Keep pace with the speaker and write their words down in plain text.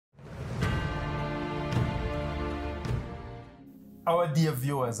Our dear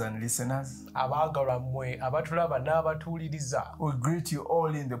viewers and listeners, we greet you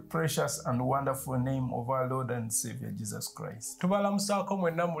all in the precious and wonderful name of our Lord and Savior Jesus Christ.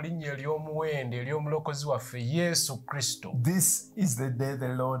 This is the day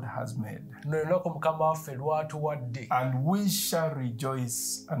the Lord has made, and we shall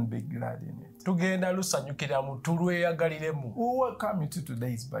rejoice and be glad in it. We welcome you to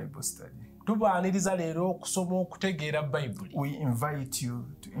today's Bible study. We invite you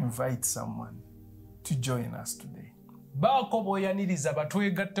to invite someone to join us today.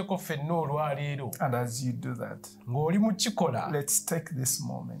 And as you do that, let's take this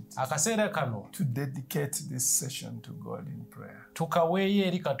moment to dedicate this session to God in prayer.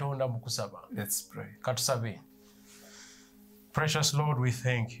 Let's pray. Precious Lord, we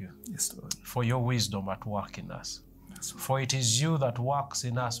thank you, yes, Lord, for your wisdom at work in us. For it is you that works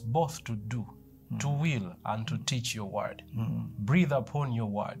in us both to do, to will, and to teach your word. Breathe upon your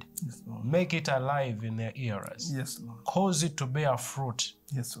word. Yes, Lord. Make it alive in their ears. Yes, Lord. Cause it to bear fruit,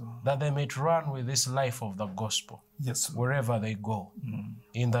 yes, Lord, that they may run with this life of the gospel, yes, Lord, wherever they go.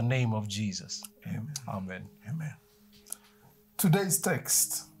 In the name of Jesus. Amen. Amen. Amen. Today's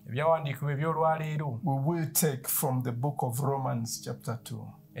text we will take from the book of Romans chapter 2.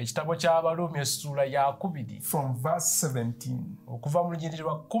 From verse 17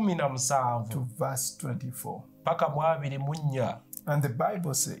 to verse 24. And the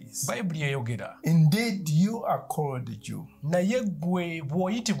Bible says, indeed you are called a Jew, and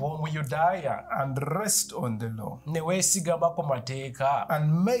rest on the law,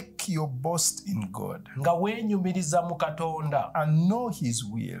 and make your boast in God, and know his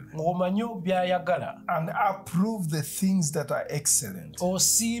will, and approve the things that are excellent,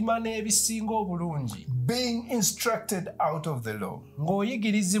 being instructed out of the law,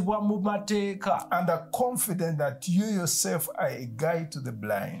 and are confident that you yourself are a guide to the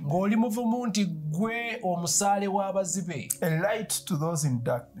blind, a light to those in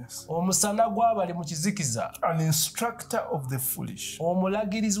darkness, an instructor of the foolish,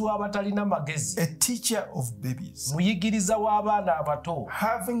 a teacher of babies,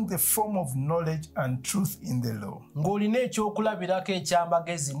 having the form of knowledge and truth in the law.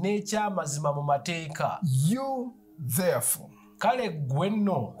 You, therefore,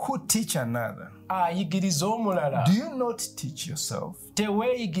 who teach another, do you not teach yourself?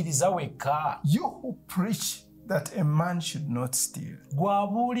 You who preach that a man should not steal,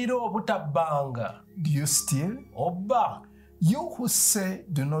 do you steal? You who say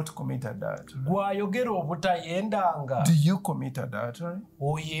do not commit adultery, do you commit adultery?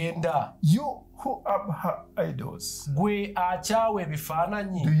 You who abhor idols,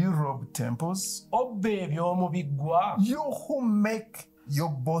 do you rob temples? You who make your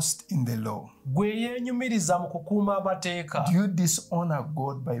boast in the law, do you dishonor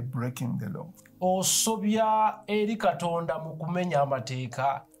God by breaking the law?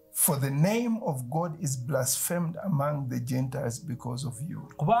 For the name of God is blasphemed among the Gentiles because of you.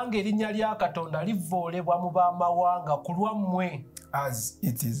 As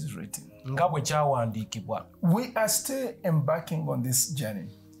it is written. We are still embarking on this journey,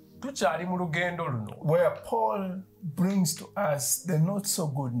 where Paul brings to us the not so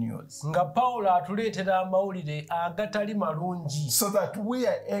good news, so that we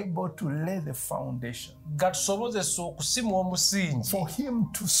are able to lay the foundation for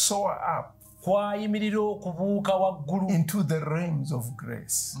him to soar up into the realms of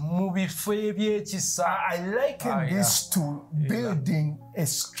grace. I liken this to building a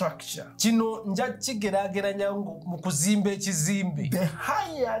structure. The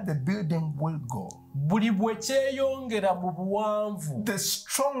higher the building will go, the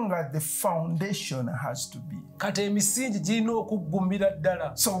stronger the foundation has to be.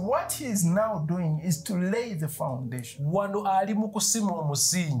 So what he is now doing is to lay the foundation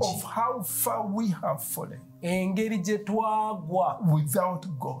of how far we have fallen without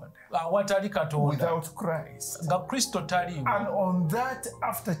God, without Christ. And on that,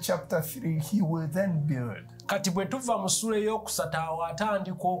 after chapter 3, he will then build to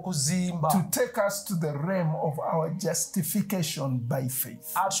take us to the realm of our justification by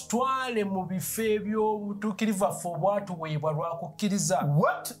faith.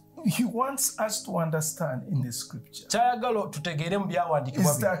 What he wants us to understand in the scripture is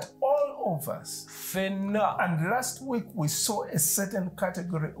that all of us, and last week we saw a certain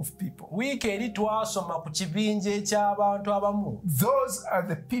category of people. Those are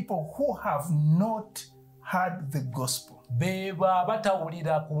the people who have not heard the gospel.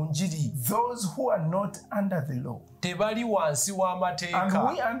 Those who are not under the law. tebali wansi w'amateeka. And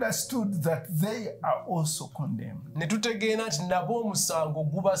we understood that they are also condemned. Ne tutegeera nti nabo omusango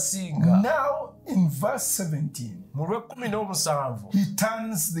gubasinga. Now in verse 17, mu lw'ekkumi n'omusanvu he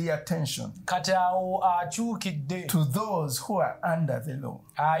turns the attention kati awo akyukidde to those who are under the law,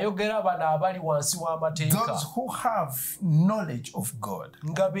 ayogera bano abali wansi w'amateeka, those who have knowledge of God.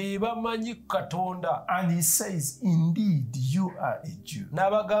 nga be bamanyi Katonda. And he says, indeed, you are a Jew.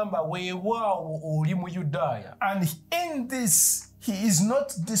 N'abagamba weewaawo oli Muyudaaya. And in this, he is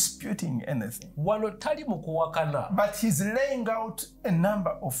not disputing anything, wano tali mu kuwakana, but he's laying out a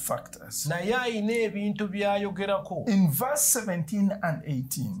number of factors. naye ayina ebintu by'ayogerako. In verse 17 and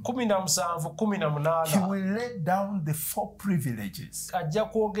 18, 17, 18 he will lay down the 4 privileges ajja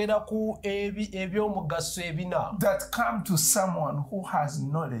kwogera ku eby'omugaso ebina that come to someone who has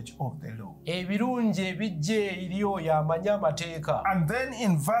knowledge of the law. ebirungi ebijja eri oyo amanyi amateeka. And then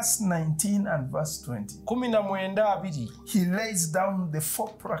in verse 19 and verse 20, 19:2 he lays down the 4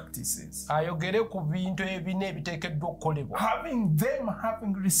 practices, ayogere ku bintu ebina ebiteekeddwa okukolebwa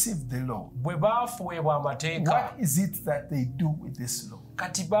having received the law. bwe baafuweebwa amateeka. What is it that they do with this law?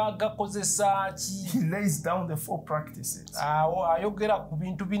 kati baagakozesa ki? He lays down the 4 practices. Awo ayogera ku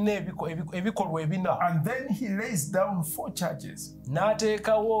bintu bina ebikolwa ebina. And then he lays down 4 charges.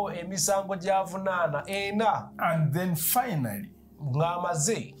 N'ateekawo emisango gy'avunaana 4. And then finally,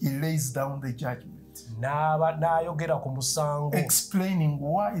 ng'amaze he lays down the judgment, n'ayogera ku musango, explaining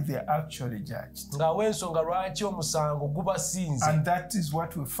why they're actually judged. ng'awa ensonga lwaki omusango gubasinze. And that is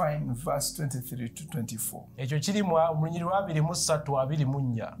what we find in verse 23 to 24. ekyo kiri mu lunyiri lwa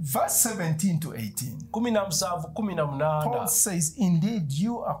 23-24. Verse 17 to 18, 17-18. Paul says, indeed,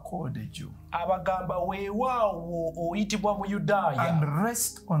 you are called a Jew, abagamba weewaawo oyitibwa Muyudaaya, and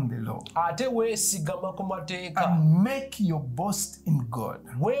rest on the law, ate weesigama ku mateeka, and make your boast in God,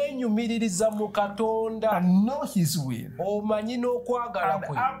 weenyumiririza mu Katonda, and know his will, omanyi n'okwagala and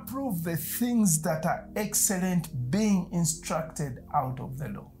kwe, approve the things that are excellent, being instructed out of the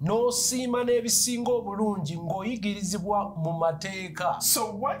law. n'osiima n'ebisinga obulungi ng'oyigirizibwa mu mateeka. So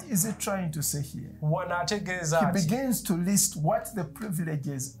what is he trying to say here? Wano ategeeza He ati begins to list what the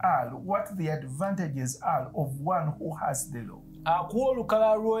privileges are, what the advantages are of one who has the law. akuwa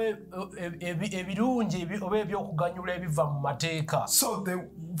olukala ebirungi oba ebyokuganyula ebiva mu mateeka. So the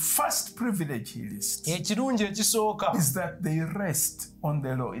first privilege he lists ekirungi ekisooka is that they rest on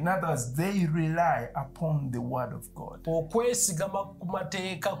the law. In other words, they rely upon the word of God. okwesigama ku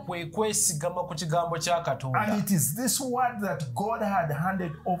mateeka kwe kwesigama ku kigambo kya Katonda, And it is this word that God had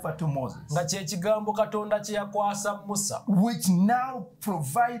handed over to Moses, nga kye kigambo Katonda kye yakwasa Musa, which now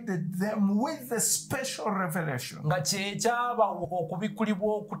provided them with the special revelation nga kye kyaba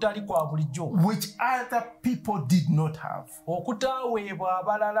okubikkulibwa okutali kwa bulijjo, which other people did not have. okutaaweebwa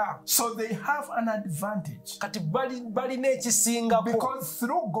abalala. So they have an advantage, Kati balina ekisingako, because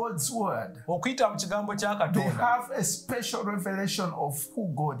through God's word, okuyita mu kigambo kya they Katonda have a special revelation of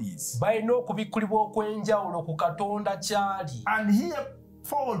who God is. balina okubikkulibwa okw'enjawulo ku Katonda kyali. And here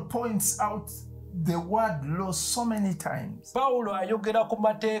Paul points out the word law so many times. Pawulo ayogera ku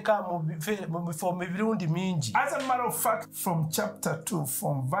mateeka mu bifo mirundi mingi. As a matter of fact, from chapter 2,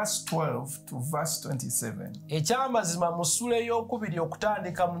 from verse 12 to verse 27, Ekyamazima mu ssula ey'okubiri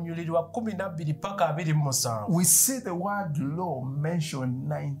okutandika mu nnyuliri lwa 12 paka 27, we see the word law mentioned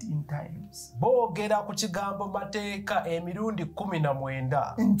 19 times. boogera ku kigambo mateeka emirundi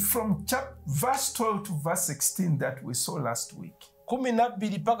 19. And from verse 12 to verse 16 that we saw last week,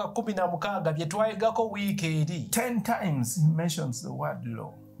 12 paka 16 bye twayigako wiiki eri, 10 times he mentions the word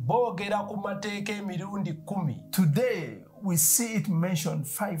law. boogera ku mateeka emirundi 10. Today we see it mentioned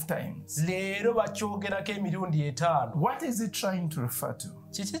 5 times. Leero bakyogerako emirundi 5. What is he trying to refer to?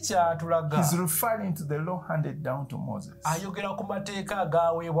 Kiki kyatulaga? He's referring to the law handed down to Moses. Ayogera ku mateeka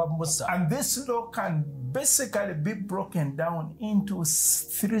agaweebwa Musa. And this law can basically be broken down into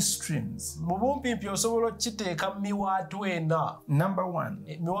 3 streams. Mu bumpimpi osobola okiteeka mu miwaatwa 4. Number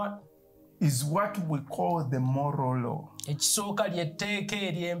 1 is what we call the moral law, ekisooka ly'etteeka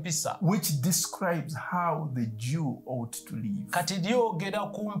ery'empisa, which describes how the Jew ought to live, kati lyogera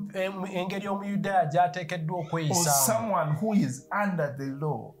ku engeri omuyudaaya gy'ateekeddwa or okweyisaamu, someone who is under the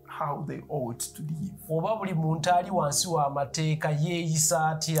law, how they ought to live. oba buli muntu ali wansi w'amateeka yeeyisa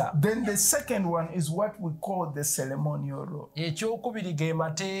atya. Then the second one is what we call the ceremonial law. Ekyokubiri ge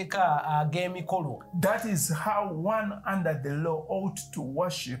mateeka ag'emikolo, That is how one under the law ought to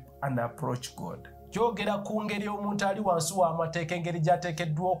worship and approach God. kyogera ku ngeri omuntu ali wansi w'amateeka engeri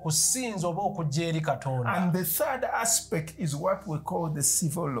gy'ateekeddwa okusinza oba okujja eri Katonda. And the third aspect is what we call the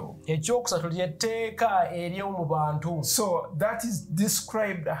civil law. Ekyokusatu ly'etteeka ery'omu bantu, So that is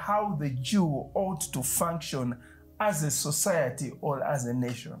described how the Jew ought to function as a society or as a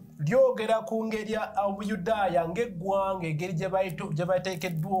nation. Lyogera ku ngeri Obuyudaaya ng'eggwanga engeri gye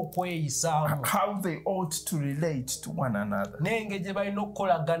bateekeddwa okweyisaamu. How they ought to relate to one another. N'engeri gye balina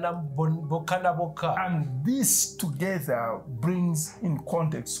okukolagana bokka na bokka. And this together brings in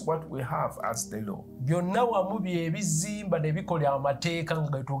context what we have as the law. Byonna wamu byebizimba ne bikola amateeka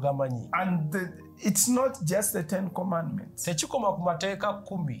nga ge tugamanyi. And it's not just the 10 Commandments. Tekikoma ku mateeka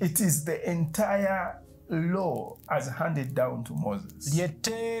 10. It is the entire law as handed down to Moses.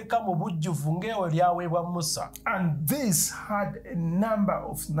 Lyetteeka mu bujjuvu ng'ewe lyaweebwa Musa. And this had a number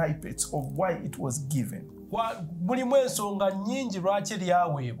of snippets of why it was given. Mulimu ensonga nnyingi lwaki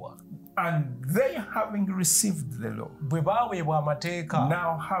lyaweebwa. And they, having received the law, bwe baaweebwa amateeka,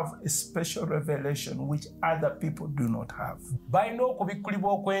 now have a special revelation which other people do not have. Balina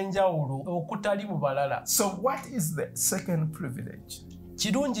okubikkulibwa okw'enjawulo okutali mu balala. So what is the second privilege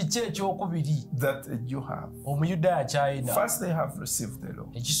Kirungi ki ekyokubiri that a Jew have? Omuyudaaya ky'alina? First, they have received the law.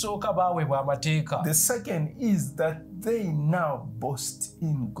 Ekisooka baaweebwa amateeka. The second is that they now boast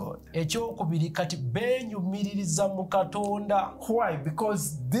in God. Ekyokubiri kati beenyumiririza mu Katonda. Why?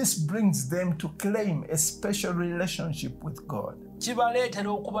 Because this brings them to claim a special relationship with God. Kibaleetera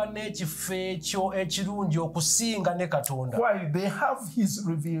okuba n'ekifo ekyo ekirungi okusinga ne Katonda. Why? They have his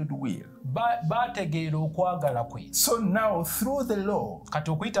revealed will. Baategeera okwagala kwe. So now through the law,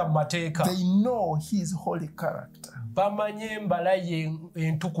 kati okuyita mu mateeka, they know his holy character. Bamanye embala ye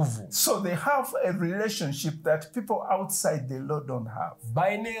entukuvu. So they have a relationship that people outside the law don't have.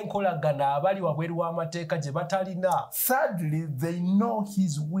 Balina enkolagana abali wabweru w'amateeka gye batalina. Thirdly, they know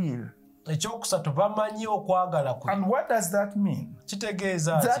his will. Ekyokusatu bamanyi okwagala kwe. And what does that mean?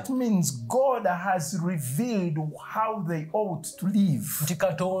 Kitegeeza that means God has revealed how they ought to live. Nti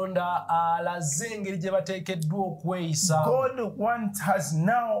Katonda alaze engeri gye bateekeddwa okweyisa. God has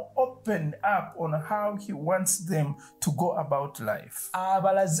now opened up on how he wants them to go about life.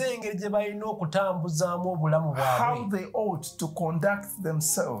 Abalaze engeri gye balina okutambuzaamu obulamu bwabwe. How they ought to conduct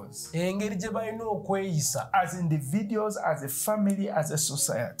themselves. Engeri gye balina okweyisa. As individuals, as a family, as a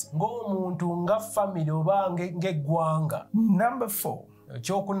society. Ng'omuntu nga family oba ng'eggwanga. Number 4.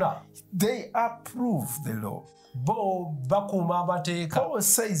 Ekyokuna. They approve the law. Bo bakuuma amateeka. Paul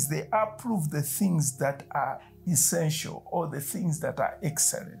says they approve the things that are essential or the things that are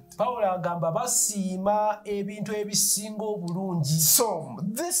excellent. Paulo agamba basiima ebintu ebisinga obulungi. So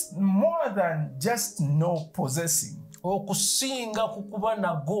this more than just possessing. Okusinga kukuba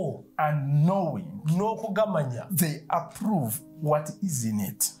nago. And knowing. N'okugamanya. They approve what is in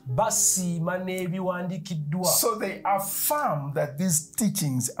it. Basiima n'ebiwandiikiddwa. So they affirm that these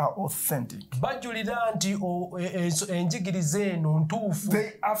teachings are authentic. Bajulira nti enjigiriza eno ntuufu.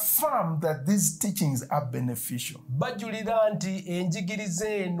 They affirm that these teachings are beneficial. Bajulira nti enjigiriza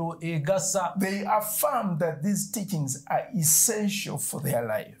eno egasa. They affirm that these teachings are essential for their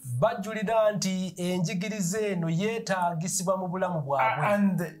life. Bajulira nti enjigiriza eno yeetaagisibwa mu bulamu bwabwe.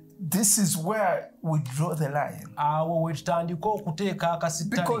 And this is where we draw the line. Awo we tutandika okuteeka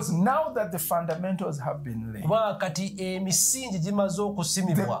akasitali. Because now that the fundamentals have been laid, kuba kati emisingi gimaze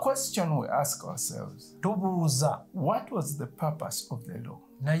okusimibwa. The question we ask ourselves, tubuuza, what was the purpose of the law?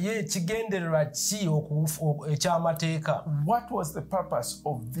 Naye ekigendererwa ki eky'amateeka? What was the purpose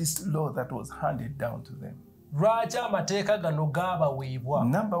of this law that was handed down to them? Lwaki amateeka gano gaabaweebwa?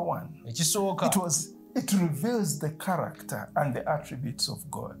 Number 1, ekisooka, it reveals the character and the attributes of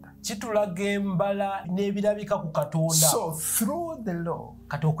God. Kitulaga embala n'ebirabika ku Katonda. So through the law,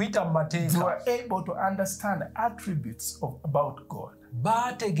 kati okuyita mu mateeka, they were able to understand attributes about God.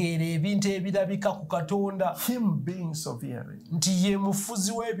 Baategeera ebintu ebirabika ku Katonda. Him being sovereign. Nti ye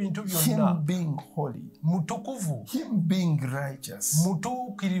mufuzi w'ebintu byonna. Him being holy. Mutukuvu. Him being righteous.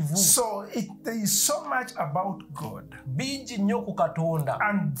 Mutuukirivu. So there is so much about God. Bingi nnyo ku Katonda.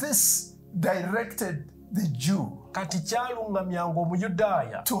 And this directed the Jew kati kyalungamyanga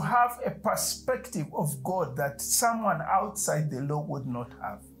Omuyudaaya to have a perspective of God that someone outside the law would not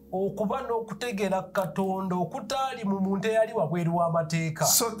have. Okuba n'okutegeera Katonda okutaali mu muntu eyali wabweru w'amateeka.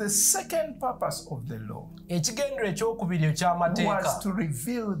 So the second purpose of the law was to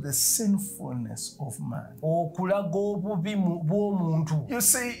reveal the sinfulness of man. Okulaga obubi bw'omuntu. You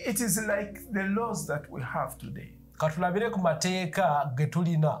see, it is like the laws that we have today. Katulabire ku mateeka ge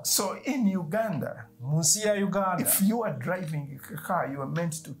tulina. So in Uganda, munsi ya Uganda, if you are driving a car, you are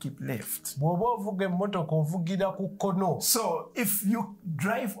meant to keep left. Bw'oba ovuga emmotoka ovugira ku kkono. So if you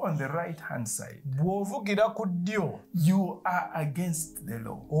drive on the right hand side, bw'ovugira ku ddyo, you are against the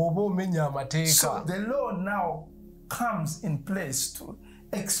law. Oba omenya amateeka. So the law now comes in place to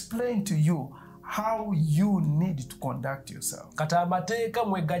explain to you how you need to conduct yourself. Kati amateeka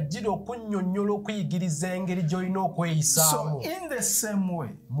mwegajjira okunnyonnyola okuyigiriza engeri gy'olina okweyisaamu. So in the same way,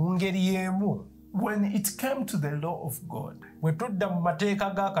 mu ngeri y'emu, when it came to the law of God, bwe tudda mu mateeka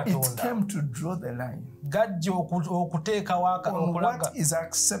ga it Katonda, came to draw the line gajja okuteekawo on what is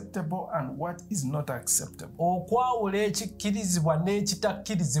acceptable and what is not acceptable. okwawula ekikkirizibwa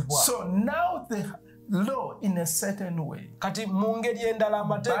n'ekitakkirizibwa. So now the law in a certain way, Kati mu ngeri endala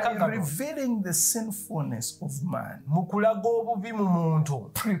amateeka by gano revealing the sinfulness of man, mu kulaga obubi mu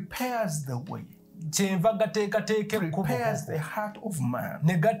muntu, prepares the way, kyenva gateekateeka ekkubo prepares the heart of man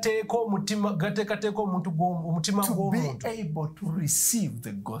ne gateeka omutima to be gw'omuntu able to receive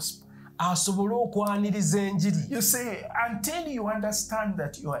the gospel. asobole okwaniriza enjiri. You see, until you understand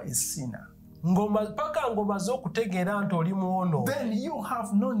that you are a sinner, Paka ng'omaze okutegeera nti oli mwono, then you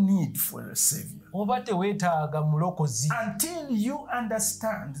have no need for a savior. oba teweetaaga mulokozi. Until you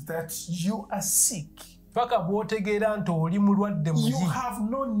understand that you are sick, Paka bw'otegeera nti oli mulwadde you muyi, have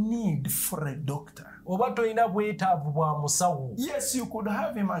no need for a doctor. oba tolina bwetaavu bwa musawo. Yes, you could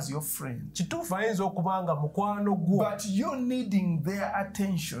have him as your friend, Kituufu ayinza okuba nga mukwano gwo, but you needing their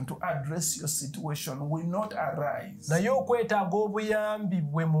attention to address your situation will not arise naye okwetaaga obuyambi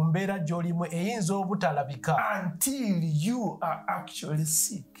bwe mu mbeera gy'olimu eyinza obutalabika until you are actually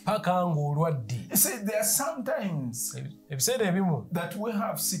sick. paka ng'olwadde. You see, there are sometimes Ebiseera ebimu that we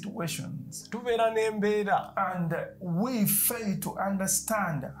have situations tubeera n'embeera and we fail to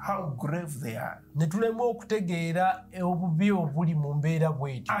understand how grave they are ne tulema okutegeera obubi obuli mu mbeera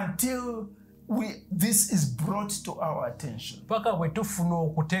bw'etyo until this is brought to our attention. paka bwe tufuna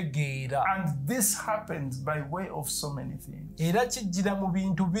okutegeera, And this happens by way of so many things. era kijjira mu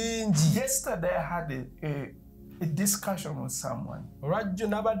bintu bingi. Yesterday I had a discussion with someone, Olwajjo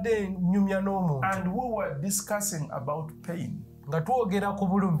nabadde nnyumya n'omuntu and we were discussing about pain nga twogera ku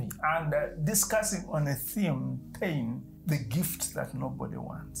bulumi and discussing on a theme, pain, the gift that nobody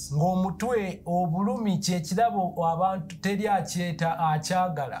wants. ng'omutwe obulumi kyekirabo abantu teri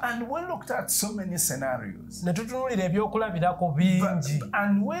akyagala. And we looked at so many scenarios, Ne tutunuulira ebyokulabirako bingi,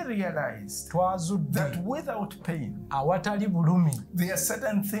 and we realized twazudde that without pain, awatali bulumi there are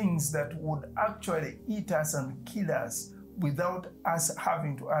certain things that would actually eat us and kill us without us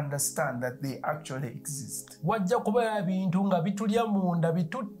having to understand that they actually exist. wajja kubeera bintu nga bitulya munda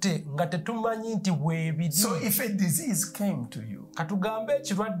bitutte nga tetumanyi nti bwebiri. So if a disease came to you, Katugambe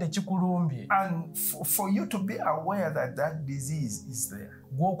ekirwadde kikulumbye, and for you to be aware that that disease is there,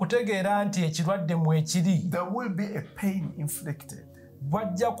 gwe okutegeera nti ekirwadde mwekiri, there will be a pain inflicted.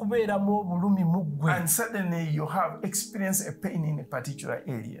 wajja kubeeramu obulumi mu ggwe, And suddenly you have experienced a pain in a particular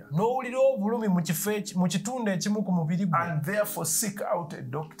area, n'owulira obulumi mu kitundu ekimu ku mubiri gwe, and therefore seek out a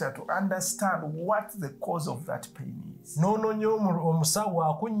doctor to understand what the cause of that pain is. n'onoonya omusawo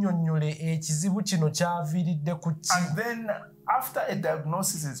akunnyonnyole ekizibu kino kyaviiridde ku ki. And then after a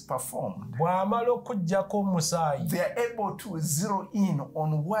diagnosis is performed, bw'amala okuggyako omusaayi, they are able to zero in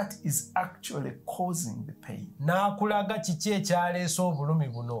on what is actually causing the pain. n'akulaga kiki ekyaleese obulumi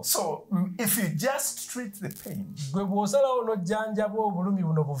buno. So if you just treat the pain, Gwe bw'osalawo n'ojjanjaba obulumi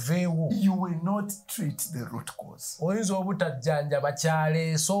buno buveewo, you will not treat the root cause. oyinza obutajjanjaba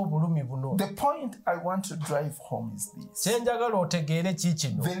kyaleese obulumi buno. The point I want to drive home is this: Kye njagala otegeere ki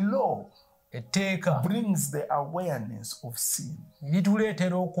kino, the law etteeka brings the awareness of sin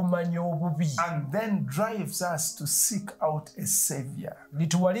lituleetera okumanya obubi, and then drives us to seek out a savior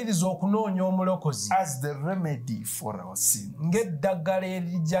lituwaliriza okunoonya omulokozi as the remedy for our sin. ng'eddagala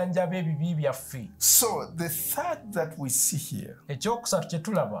erijjanjaba ebibi byaffe. So the third that we see here, Ekyokusatu kye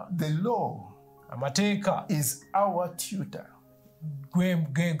tulaba, the law amateeka is our tutor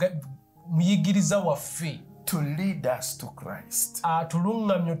muyigiriza waffe to lead us to Christ.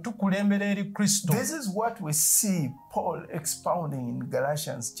 atuluŋŋamye tukulembera eri Kristo. This is what we see Paul expounding in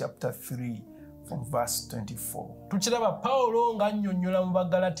Galatians chapter 3 from verse 24. Tukiraba Pawulo ng'annyonnyola mu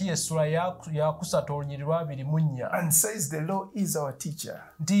Bagalatiya essula ya kusatu olunyiriri lwa 24 And says the law is our teacher.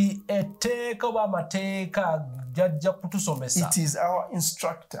 nti etteeka oba amateeka gajja kutusomesa, It is our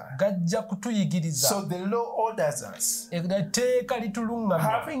instructor. gajja kutuyigiriza. So the law orders us, Etteeka lituluŋŋamya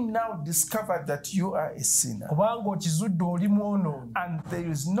having now discovered that you are a sinner, kubanga okizudde oli mwonoonyi, and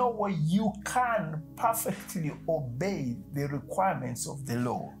there is no way you can perfectly obey the requirements of the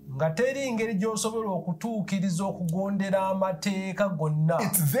law. nga teri ngeri gy'osobola okutuukiriza okugondera amateeka gonna.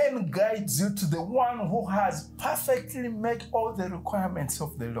 It then guides you to the one who has perfectly met all the requirements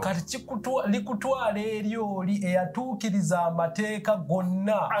of the law. Kati likutwala eri oli eyatuukiriza amateeka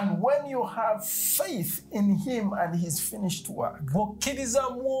gonna. And when you have faith in him and his finished work, bw'okkiriza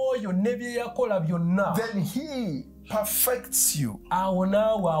mu oyo ne bye yakola byonna, then he perfects you awo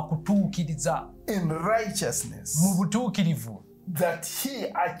naawe akutuukiriza in righteousness mu butuukirivu that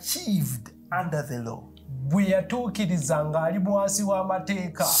he achieved under the law. bwe yatuukiriza ng'ali bwasi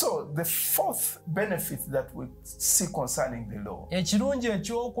w'amateeka. So the fourth benefit that we see concerning the law ekirungi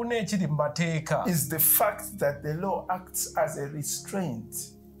ekyokuna ekiri mu mateeka is the fact that the law acts as a restraint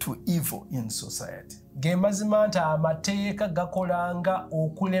to evil in society. ge mazima nti amateeka gakolanga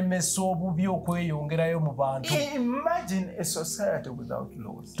okulemesa obubi okweyongerayo mu bantu. Imagine a society without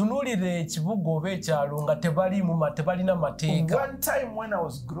laws. Tunuulira ekibuga oba ekyalo nga tebalina mateeka. One time when I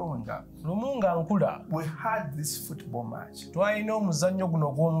was growing up, lumu nga nkula we had this football match twalina omuzannyo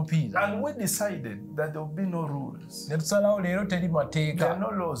guno gw'omupiira and we decided that there would be no rules. ne tusalawo leero teri There are mateeka, no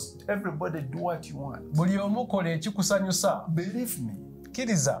laws. Everybody do what you want. buli omu kola ekikusanyusa. Believe me,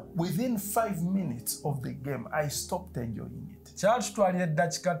 kkiriza within 5 minutes of the game, I stopped enjoying it. kyatutwalira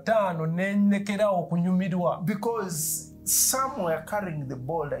eddakiika 5 ne nnekera okunyumirwa. Because some were carrying the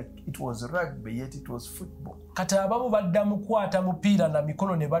ball like it was rugby, yet it was football. Kati abamu badda mu kukwata mupiira na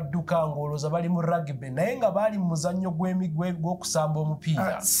mikono ne badduka ng'olowooza bali mu rugby naye nga baali mu muzannyo gw'okusamba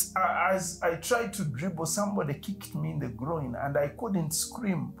omupiira. As I tried to dribble, somebody kicked me in the groin and I couldn't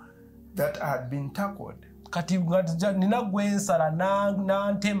scream that I had been tackled. Kati nina gwensala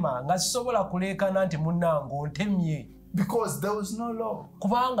n'antema nga sisobola kuleekana nti munnange ontemye. Because there was no law.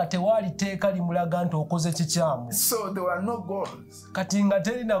 Kubanga tewaali teeka limulaga nti okoze kikyamu. So there were no goals. Kati nga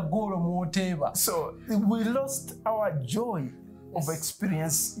terina goolo mw'oteeba. So we lost our joy of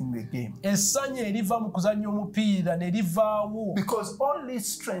experience in the game. Essanyu eriva mu kuzannya omupiira ne livaawo. Because all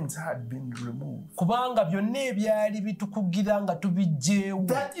these strengths had been removed. Kubanga byonna ebyali bitukugira nga tubiggyeewo.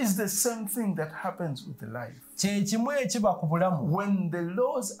 That is the same thing that happens with life. Kye kimu ekiba ku bulamu. When the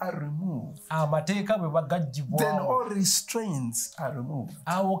laws are removed, amateeka bwe then bagaggibwawo. all restraints are removed.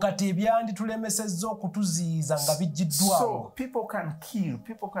 Awo kati ebyanditulemesezza okutuziyiza nga biggiddwawo. So people can kill,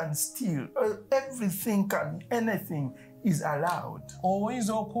 people can steal, anything is allowed.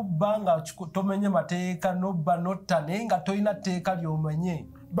 Oyinza okubba nga tomenye mateeka nobba notta naye nga tolina tteeka ly'omenye.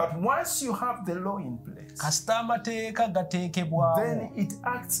 But once you have the law in place, kasita amateeka gateekebwawo, then it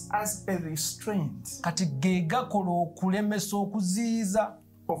acts as a restraint kati ge gakola okulemesa okuziyiza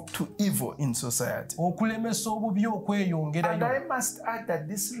to evil in society. okulemesa obubi And okweyongerayo. I must add that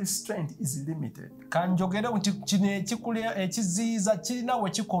this restraint is limited. Kanjogere nti kino ekiziyiza kirina we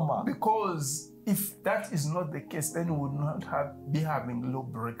kikoma. Because if that is not the case, then we would not be having law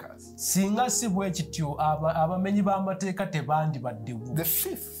breakers. Singa si bwe kityo abamenyi b'amateeka tebandibaddewo. The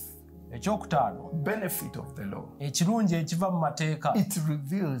fifth Ekyokutaano, benefit of the law, ekirungi ekiva mu mateeka, it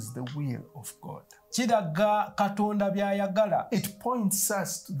reveals the will of God. kiraga Katonda by'ayagala. It points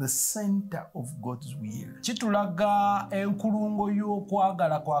us to the center of God's will. Kitulaga enkulungo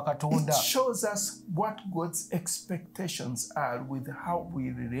y'okwagala kwa Katonda. It shows us what God's expectations are with how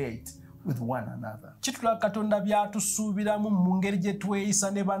we relate with one another. Kitulaga Katonda by'atusuubiramu mu ngeri gye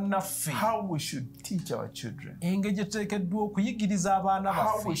tweyisa ne bannaffe. How we should teach our children. Engeri gye tuteekeddwa okuyigiriza abaana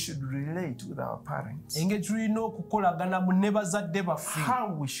How we baffe. should relate with our parents. Engeri tulina okukolagana mu ne bazadde baffe.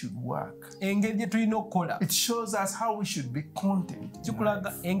 How we should work. Engeri gye tulina okukola. It shows us how we should be content.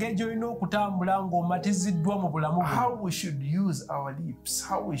 Kikulaga engeri gy'olina okutambula ng'omatiziddwa mu bulamu bwo. How we should use our lips,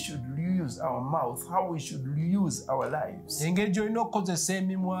 how we should use our mouth, how we should use our lives. Engeri gy'olina okukozesa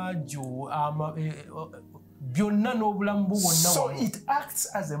emimwa gyo byonna n'obulamu bwo bwonna. So it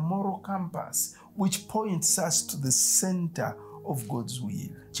acts as a moral compass which points us to the center of God's will.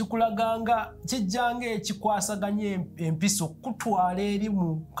 Kikulaganga kijjanga ekikwasaganya empiso kutwala eri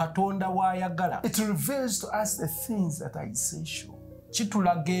mu Katonda w'ayagala. It reveals to us the things that are essential.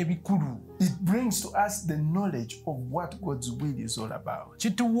 Kitulaga ebikulu. It brings to us the knowledge of what God's will is all about.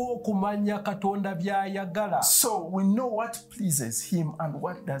 Kituwa okumanya Katonda by'ayagala. So we know what pleases him and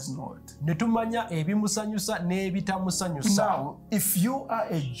what does not. Ne tumanya ebimusanyusa n'ebitamusanyusa. Now, if you are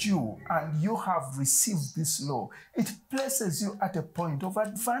a Jew and you have received this law, it places you at a point of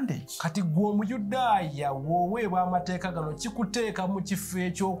advantage. Kati gwe Omuyudaaya w'oweebwa amateeka gano kikuteeka mu kifo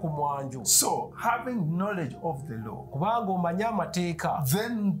eky'okumwanjo. So, having knowledge of the law, Kubanga omanye amateeka.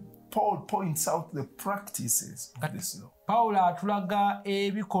 then Paul points out the practices of this law. Pawulo atulaga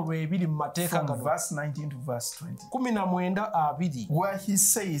ebikolwa ebiri mu mateeka From gano. verse 19 to verse 20. 19:20. Where he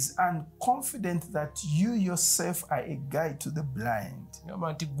says, and confident that you yourself are a guide to the blind,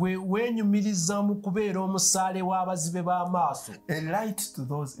 Gamba nti gwe weenyumiriza mu kubeera omusaale w'abazibe b'amaaso, a light to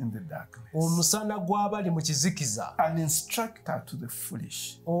those in the darkness, omusana gw'abali mu kizikiza, an instructor to the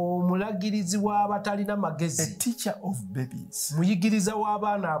foolish, omulagirizi w'abatalina a magezi, teacher of babies, muyigiriza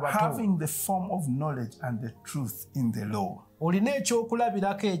w'abaana abato, having the form of knowledge and the truth in the law. olina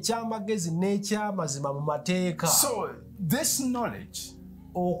ekyokulabirako eky'amagezi n'eky'amazima mu mateeka. So this knowledge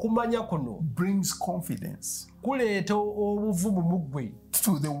okumanya kuno brings confidence kuleeta obuvumu mu ggwe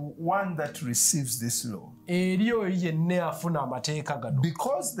to the one that receives this law. eri oyo yenna afuna amateeka gano.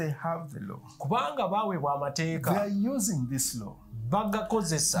 Because they have the law, kubanga baweebwa amateeka they are using this law.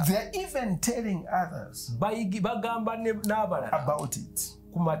 bagakozesa. They are even telling others bagamba n'abalala about it.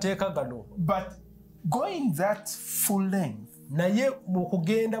 ku mateeka gano. But going that full length naye mu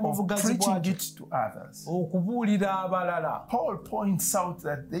kugenda mu of bugazi preaching bwakyo it to others, okubuulira abalala, Paul points out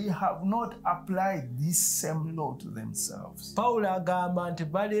that they have not applied this same law to themselves. Pawulo agamba nti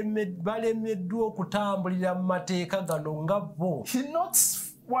balemeddwa okutambulira mu mateeka gano nga bo. He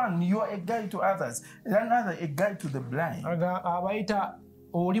notes, one, you are a guide to others, and another, a guide to the blind. abayita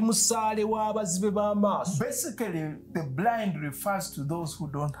oli musaale w'abazibe b'amaaso. Basically, the blind refers to those who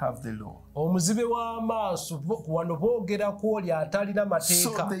don't have the law. omuzibe w'amaaso wano boogerako oli atalina So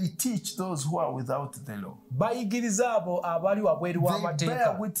mateeka. they teach those who are without the law. bayigiriza abo abali wabweru They bear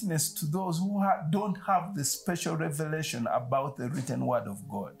w'amateeka. witness to those who don't have the special revelation about the written word of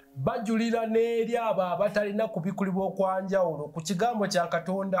God. bajulira n'eri abo abatalina kubikulibwa okwanjawulo ku kigambo kya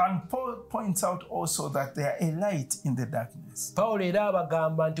Katonda. And Paul points out also that they are a light in the darkness. Pawulo era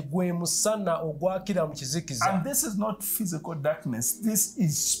abagamba nti gwe musana ogwakira mu kizikiza. And this is not physical darkness, this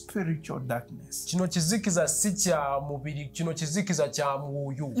is spiritual darkness. kino kizikiza si kya mubiri, kino kizikiza kya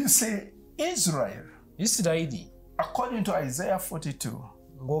mwoyo. You see, Israel, Isirayiri according to Isaiah 42,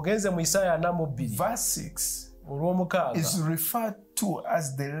 ng'ogenze mu Isaaya 42 verse 6, olw'omukaaga is referred to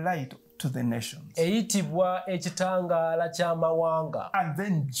as the light to the nations. eyitibwa ekitangaala ky'amawanga. And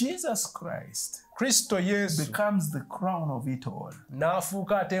then Jesus Christ Kristo Yesu becomes the crown of it all.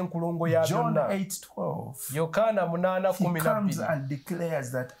 n'afuuka ate enkulungo ya John byonna. 8:12, Yokaana he comes 8:12 and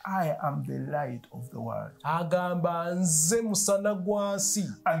declares that I am the light of the world. agamba nze musana gwa nsi.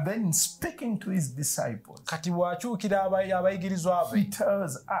 And then speaking to his disciples, Kati bw'akyukira abayigirizwa he be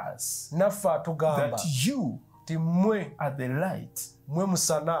tells us naffe atugamba that you ti mmwe are the light mmwe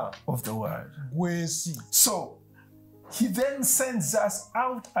musana of the world. gw'ensi. So he then sends us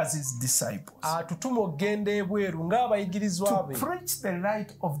out as his disciples atutuma okgenda ebweru ng'abayigirizwa to be preach the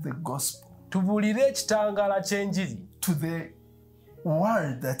light of the gospel tubuulire ekitangaala ky'enjiri to the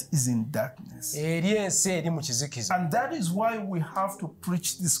world that is in darkness. eri ensi eri mu kizikiza. And that is why we have to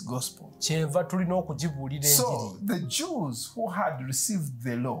preach this gospel. kyenva tulina okugibuulira So enjiri. the Jews who had received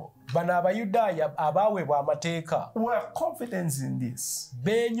the law bano abayudaaya abaweebwa amateeka were confident in this,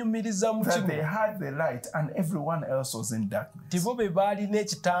 beenyumiriza mu that they kino had the light and everyone else was in ti darkness. bo be baalina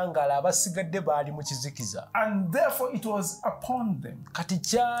ekitangaala abasigadde baali mu kizikiza. And therefore it was upon them kati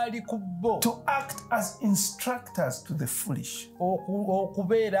kyali ku bo to act as instructors to the foolish.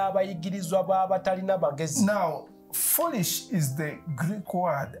 okubeera abayigirizwa b'abatalina magezi. Now, foolish is the Greek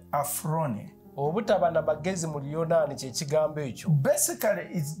word aphrone. obutaba na magezi mu Luyonaani kye kigambo ekyo. Basically,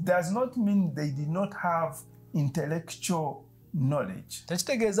 it does not mean they did not have intellectual knowledge.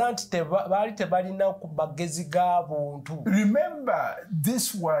 tekitegeeza nti baali tebalina ku magezi ga buntu. Remember,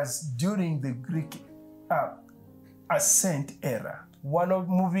 this was during the Greek ascent era, wano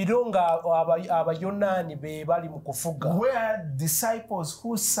mu biro nga abayonaani be bali mu kufuga, where disciples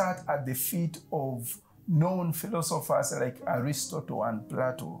who sat at the feet of known philosophers like Aristotle and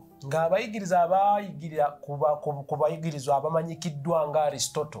Plato ng'abayigiriza abaayigirira ku bayigirizwa abamanyikiddwa nga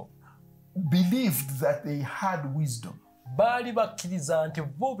Aristotle believed that they had wisdom. baali bakkiriza nti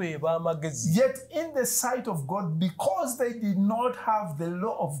bo be b'amagezi. Yet in the sight of God, because they did not have the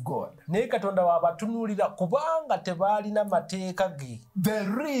law of God, naye Katonda bw'abatunuulira kubanga tebaalina mateeka ge,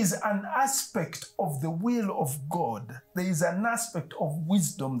 there is an aspect of the will of God. There is an aspect of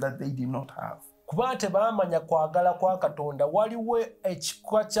wisdom that they did not have. kuba tebaamanya kwagala kwa Katonda, waliwo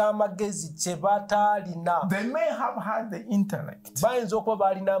ekikwa ky'amagezi kye bataalina. They may have had the intellect, bayinza okuba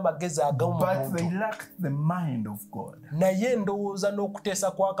baalina amagezi agamu mu but they muntu, lacked the mind of God. naye endowooza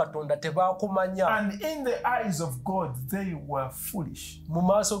n'okuteesa kwa Katonda tebaakumanya. And in the eyes of God, they were foolish. mu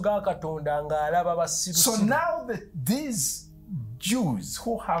maaso ga Katonda ng'alaba So basirusiru. now that these Jews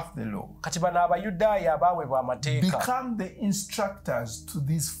who have the law kati bano abayudaaya abaweebwa amateeka become the instructors to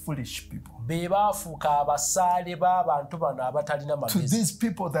these foolish people, be baafuuka abasaale b'abantu bano abatalina to magezi, these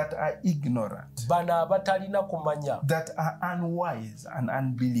people that are ignorant, bano abatalina kumanya, that are unwise and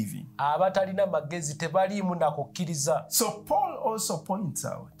unbelieving. abatalina magezi, tebaliimu na kukkiriza. So Paul also points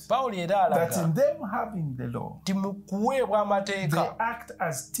out Pawulo era that in alaga them having the law, nti mu kuweebwa they amateeka act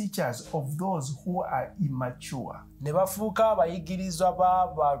as teachers of those who are immature. ne bafuuka abayigirizwa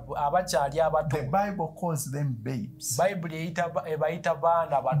abakyali abato. The Bible calls them babes. Bayibuli ebayita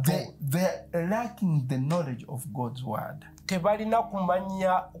baana bato. They're lacking the knowledge of God's word. tebalina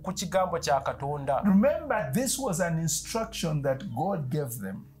kumanya ku kigambo kya Katonda. Remember, this was an instruction that God gave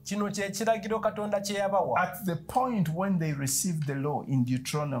them Kino kye kiragiro Katonda kye yabawa at the point when they received the law in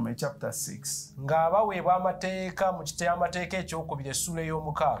Deuteronomy chapter 6. ng'abaweebwa amateeka mu kiti y'amateeka ekyokubiri essula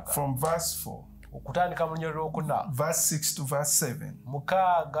ey'omukaaga. From verse 4. Okutandika mu lunyiriri lwokuna. Verse 6 to verse 7.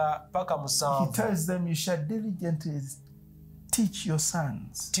 Mukaaga paka musanvu. He tells them, you shall diligently teach your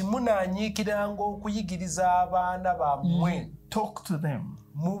sons. Timunaanyiikiranga okuyigiriza abaana bammwe. Talk to them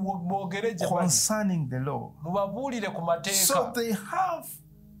boogere gye bali. concerning the law. Mubabuulire ku mateeka. So they have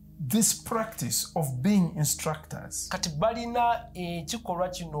this practice of being instructors, kati balina ekikolwa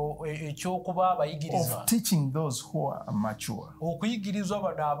kino ekyokuba abayigiriza. of teaching those who are mature. Okuyigirizwa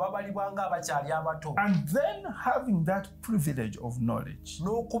bano ababalibwa nga abakyali abato. And then having that privilege of knowledge,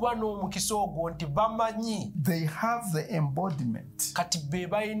 N'okuba n'omukisa ogwo nti bamanyi. they have the embodiment Kati be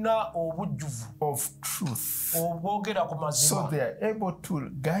balina obujjuvu. of truth. Obwogera ku mazima. So they are able to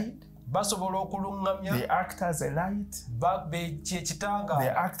guide, Basobola okuluŋŋamya. they act as a light, Kyekitanga. they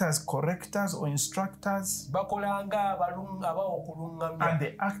act as correctors or instructors, Bakola nga abawa okuluŋŋamya. and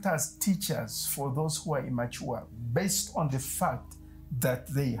they act as teachers for those who are immature based on the fact that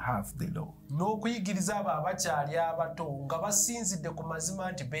they have the law. N'okuyigiriza abo abakyali abato nga basinzidde ku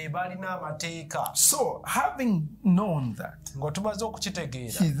mazima nti be balina amateeka. So having known that, Ng'otumaze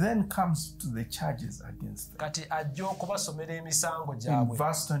okukitegeera. he then comes to the charges against them. Kati ajja okubasomera emisango In gyabwe.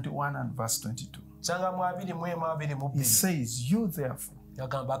 verse 21 and verse 22, Nsanga mu 21:22. he says, you therefore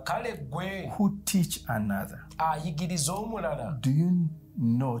Yagamba kale ggwe who teach another, ayigiriza omulala do you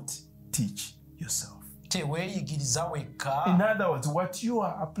not teach yourself? teweeyigiriza wekka. In other words, what you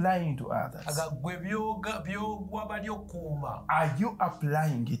are applying to others, Aga ggwe by'ogwa bali okuuma. are you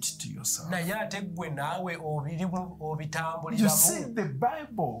applying it to yourself? Naye ate ggwe naawe You see, obitambuliramu. the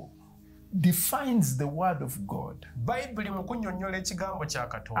Bible defines the word of God Bayibuli mu kunnyonnyola ekigambo kya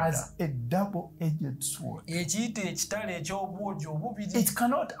Katonda as a double-edged sword. ekiyita ekitala eky'obwogi obubiri. It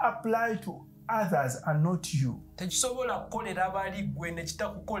cannot apply to others and not you. Tekisobola kukolera bali ggwe ne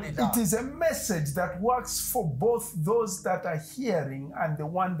kitakukolera. It is a message that works for both those that are hearing and the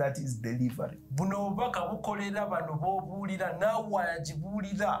one that is delivering. Buno obubaka bukolera bano b'obuulira naawe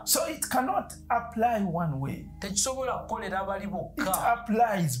agibuulira. So it cannot apply one way. Tekisobola kukolera bali It bokka.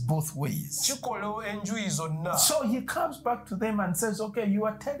 applies both ways. Kikola enjuyi zonna. So he comes back to them and says, okay, you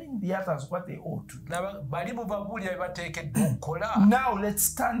are telling the others what they ought to do. Bali bubabuulira bye bateekeddwa okukola. Now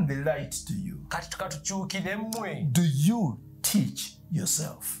let's turn the light to you. Kati katukyukire mmwe. Do you teach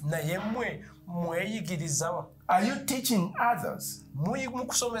yourself? Naye mmwe mweyigiriza. Are you teaching others Mu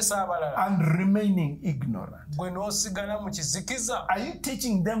kusomesa abalala. and remaining ignorant? Gwe n'osigala mu kizikiza. Are you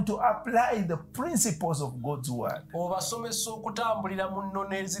teaching them to apply the principles of God's word? Obasomesa okutambulira mu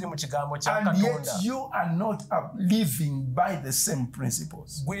nnono eziri mu kigambo kya And yet Katonda. you are not living by the same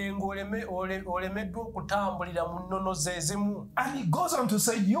principles. Gwe ng'olemeddwa okutambulira mu nnono ze zimu. And he goes on to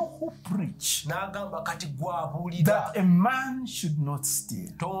say, you who preach N'agamba kati gwabuulira. that a man should not steal.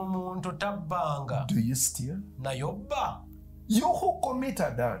 Omuntu tabbanga. Do you steal? Naye obba. You who commit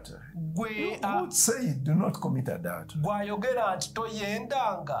adultery. Gwe Who would say do not commit adultery? gwayogera nti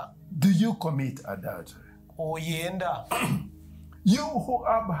toyendanga. Do you commit adultery? Oyenda. You who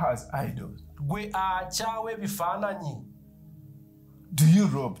abhors idols. Gwe akyawa ebifaananyi. Do you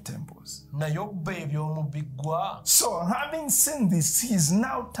rob temples? Naye obba eby'omu biggwa. So having seen this, he is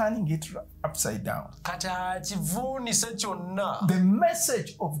now turning it upside down. Kati akivuunise kyonna. The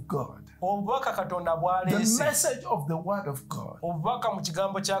message of God, Obubaka Katonda the bw'aleese. message of the word of God Obubaka mu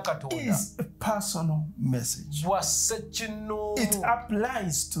kigambo kya Katonda. is a personal message. Bwa ssekinnoomu. It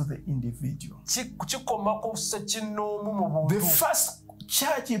applies to the individual. Kikoma ku ssekinnoomu mu The buntu. first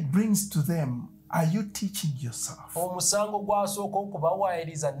charge he brings to them, are you teaching yourself? Omusango gwasooka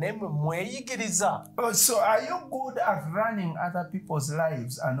okubawaayiriza naye mweyigiriza. So are you good at running other people's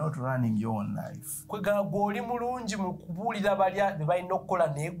lives and not running your own life? Kwegamba gw'oli mulungi mu kubuulira balya bye balina okukola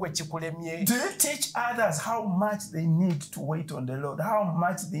naye gwe kikulemye. Do you teach others how much they need to wait on the Lord, how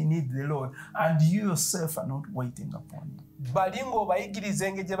much they need the Lord, and you yourself are not waiting upon Him? Bali ng'obayigiriza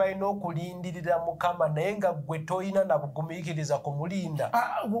engeri gye balina okulindirira Mukama naye nga gwe toyina na bugumiikiriza kumulinda.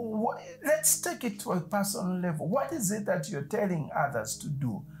 Let's take it to a personal level. What is it that you're telling others to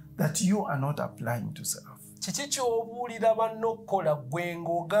do that you are not applying to self? Kiki ky'obuulira banno okukola gwe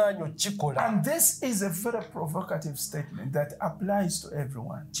ng'ogaanye okikola? And this is a very provocative statement that applies to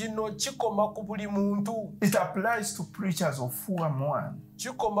everyone. Kino kikoma ku buli muntu. It applies to preachers of Form 1.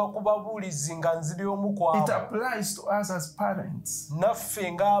 Chikoma kubabulizi nga nziri omu ku It abo. applies to us as parents.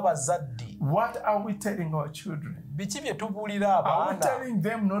 Naffe ng'abazadde. What are we telling our children? Biki bye tubuulira Are we abaana? telling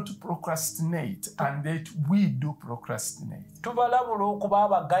them not to procrastinate and that we do procrastinate? Tubalabula okuba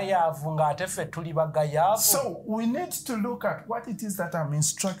abagayaavu ng'ate ffe tuli bagayaavu. So we need to look at what it is that I'm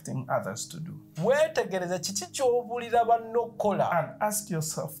instructing others to do. Weetegereze kiki ky'obuulira banno okukola. And ask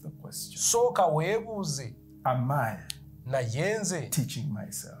yourself the question. Sooka weebuuze. Am I Naye nze teaching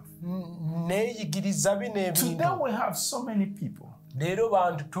myself? neeyigiriza bino Today ebintu. we have so many people Leero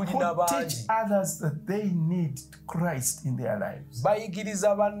bantu tulina who teach bangi. others that they need Christ in their lives.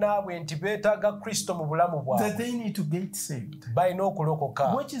 Bayigiriza bannaabwe nti beetaaga Kristo mu bulamu That bwabwe. they need to get saved. Balina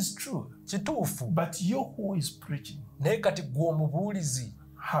okulokoka. Which is true. Kituufu. But you who is preaching, Naye kati gwe omubuulizi.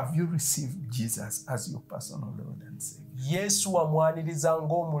 have you received Jesus as your personal Lord and Savior? Yesu wamwaniriza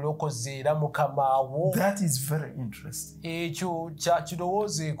ng'omulokozi era mukama wo. That is very interesting. Ekyo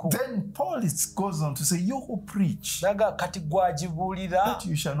kyakirowoozeeko. Then Paul goes on to say, you who preach Naga kati gwagibuulira that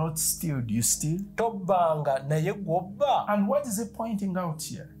you shall not steal, do you steal? tobbanga naye gw'obba. And what is he pointing out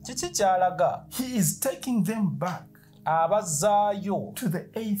here? Kiki kyalaga? He is taking them back Abazzaayo to the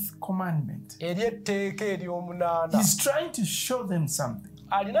 8th commandment. eri etteeka ery'omunaana. He's trying to show them something.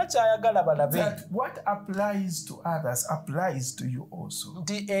 Alina kyayagala balabe That what applies to others applies to you also.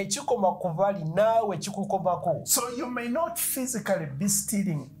 nti ekikoma ku bali naawe kikukomako. So you may not physically be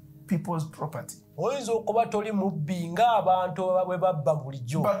stealing people's property. Oyinza okuba toli mubbi ng'abantu bwe babba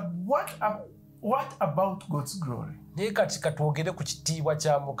bulijjo. But what about God's glory? Naye kati katwogere ku kitiibwa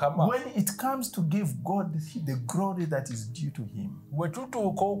kya Mukama. When it comes to give God the glory that is due to him, Bwe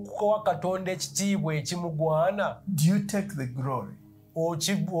tutuuka okukowa Katonda ekitiibwa ekimugwana, do you take the glory?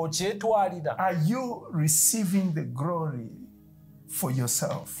 okyetwalira. Are you receiving the glory for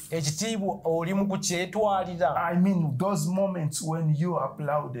yourself? Ekitiibwa oli mu kukyetwalira. I mean, those moments when you are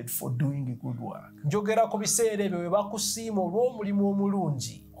applauded for doing a good work. Njogera ku biseera ebyo bwe bakusiima olw'omulimu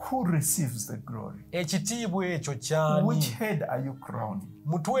omulungi. Who receives the glory? Ekitiibwa ekyo kyani? Which head are you crowning?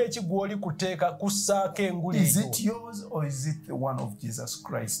 Mutwe ki gw'oli kuteeka kussaako engule Is eyo? it yours or is it the one of Jesus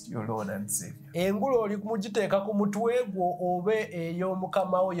Christ, your Lord and Savior? Engule oli kumugiteeka ku mutwe gwo oba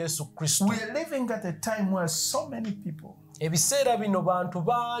ey'omukama wo Yesu Kristo. We are living at a time where so many people Ebiseera bino bantu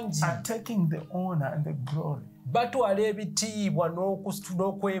bangi are taking the honor and the glory batwala ebitiibwa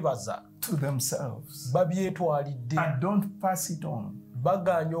n'okwebaza to themselves babyetwalidde. and don't pass it on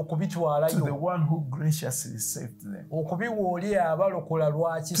Bagaanye to the okubitwalayo one who graciously saved them, okubiwa oli abalokola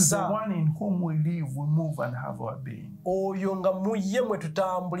lwa to the kisa. one in whom we live, we move and have our being, Oyo nga mu ye mwe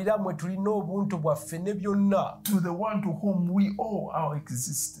tutambulira, mwe tulina obuntu bwaffe ne byonna. to the one to whom we owe our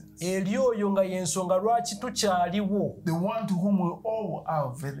existence, Eri oyo nga y'ensonga lwaki tukyaliwo. the one to whom we owe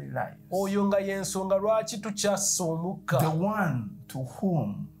our very lives, Oyo nga y'ensonga lwaki tukyassa omukka. the one to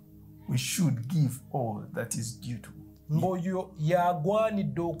whom we should give all that is due to. Ng'oyo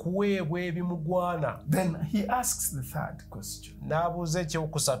y'agwanidde okuweebwa ebimugwana. Then he asks the third question. N'abuuza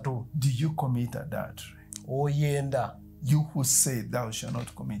ekyokusatu. Do you commit adultery? Oyenda. You who say thou shalt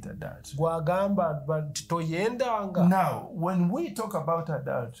not commit adultery. Gwagamba nti toyendanga. Now, when we talk about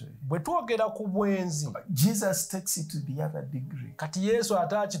adultery, Bwe twogera ku bwenzi, Jesus takes it to the other degree. kati Yesu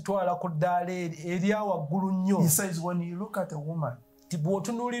ate akitwala ku ddaala erya waggulu nnyo. He says when you look at a woman Ti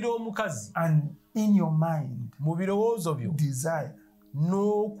bw'otunuulira omukazi and in your mind mu birowoozo byo desire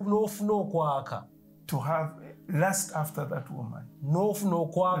n'ofuna okwaka, to have lust after that woman, n'ofuna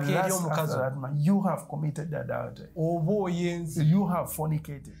okwaka eri lust omukazi, after that man, you have committed adultery. oba oyenzi, You have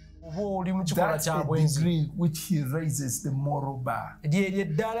fornicated. oba oli mu kikola That's kya a bwenzi. degree which he raises the moral bar. Lyeryo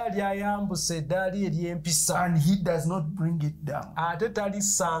eddaala ly'ayambusa eddaala ery'empisa, And he does not bring it down. ate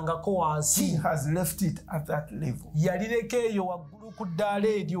talisangako He wansi. has left it at that level. Yalireka eyo waggulu ku ddaala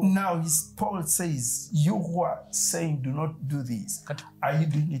eryo. Now Paul says, you who are saying do not do this, are you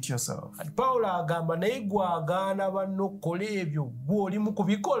doing it yourself? Kati Pawulo agamba naye gwagaana banno okukola ebyo gwe oli mu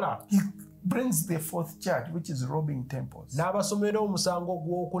kubikola. He brings the fourth charge, which is robbing temples. N'abasomera omusango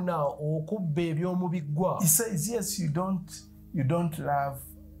gw'okuna okubba eby'omu biggwa. He says, yes, you don't love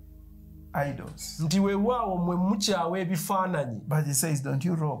idols. Nti weewaawo mwe mukyawa ebifaananyi. But he says, don't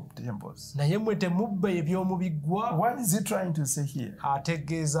you rob temples? Naye mwe temubba eby'omu biggwa. What is he trying to say here?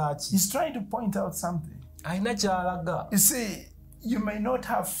 Ategeeza ki? He's trying to point out something. Alina ky'alaga. You see, you may not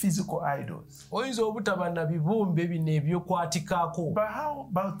have physical idols. Oyinza obutaba na bibumbe bino ebyokwatikako. But how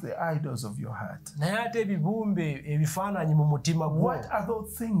about the idols of your heart? Naye ate ebibumbe ebifaananyi mu mutima gwo. What are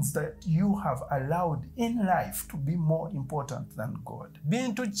those things that you have allowed in life to be more important than God?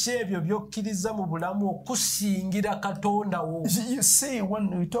 Bintu ki ebyo by'okkiriza mu bulamu okusingira Katonda wo? You see,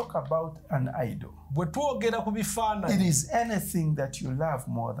 when we talk about an idol, bwe twogera ku bifaananyi, it is anything that you love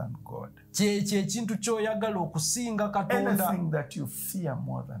more than God. kyekyo ekintu ky'oyagala okusinga Katonda, Anything that you fear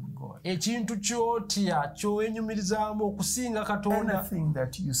more than God. ekintu ky'otya ky'owenyumirizaamu okusinga Katonda, Anything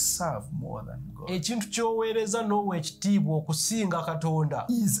that you serve more than God ekintu ky'oweereza n'owa ekitiibwa okusinga Katonda,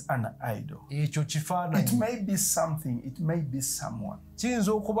 is an idol. ekyo It kifaananyi. may be something, it may be someone.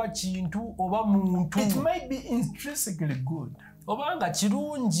 Kiyinza okuba kintu oba muntu, It may be intrinsically good, oba nga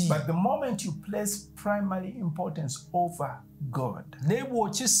kirungi, but the moment you place primary importance over God, naye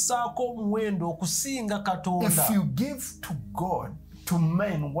bw'okissaako omuwendo okusinga Katonda, if you give to God, to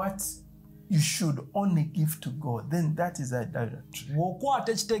men, what you should only give to God, then that is idolatry.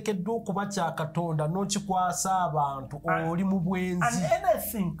 bw'okwata ekiteekeddwa okuba kya Katonda n'okikwasa abantu, oli mu And bwenzi.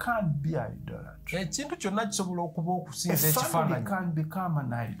 anything can't be idolatry. Ekintu kyonna kisobola okuba A okusinza family ekifaananyi. can become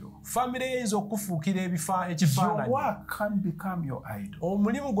an idol. Famire eyinza okufuukira Your ekifaananyi. work can become your idol.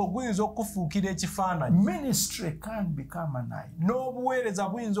 Omulimu gwo guyinza okufuukira ekifaananyi. Ministry can become an idol. N'obuweereza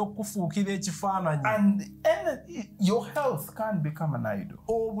buyinza okufuukira ekifaananyi. And your health can become an idol.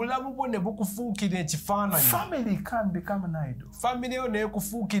 Obulamu bwo ne bukufuukira ekifaananyi. Family can become an idol. Famire yo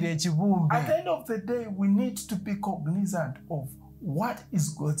n'ekufuukira ekibumbe. At the end of the day, we need to be cognizant of what is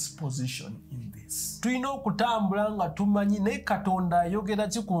God's position in this. Tulina okutambula nga tumanyi naye Katonda ayogera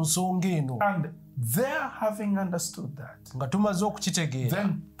ki ku nsonga eno. And there, having understood that, Nga tumaze okukitegeera,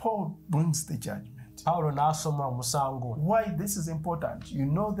 then Paul brings the judgment. Pawulo n'asoma omusango. Why this is important. You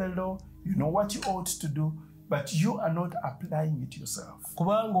know the law, you know what you ought to do, but you are not applying it yourself.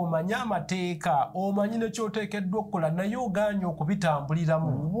 Kubanga omanyi amateeka, omanyi ne ky'oteekeddwa okukola naye ogaanye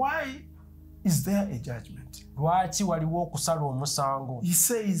okubitambuliramu. Why is there a judgment? Lwaki waliwo okusala omusango? He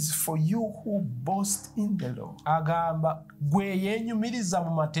says, for you who boast in the law, Agamba gwe yeenyumiriza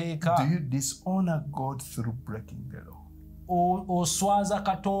mu mateeka, do you dishonor God through breaking the law? oswaza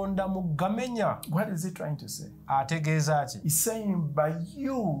Katonda mu gamenya. What is he trying to say? Ategeeza ki? He's saying, by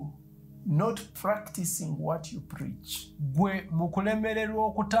you not practicing what you preach, Gwe mu kulemererwa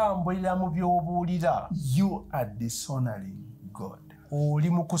okutambulira mu by'obuulira, you are dishonoring God. oli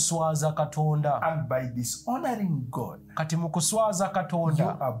mu kuswaza Katonda. And by dishonoring God, Kati mu kuswaza you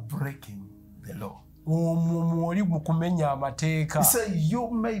Katonda, are breaking the law. omwo oli mu kumenya amateeka. He says,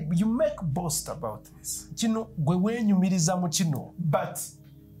 you make boast about this, Kino gwe weenyumiriza mu kino, but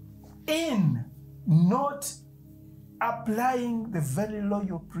in not applying the very law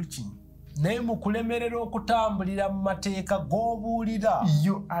you're preaching, naye mu kulemererwa okutambulira mu mateeka g'obuulira,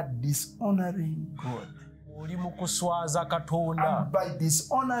 you are dishonoring God. oli mu kuswaza Katonda. And by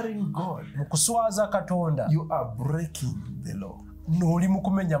dishonoring God, Mu kuswaza Katonda, you are breaking the law. n'oli mu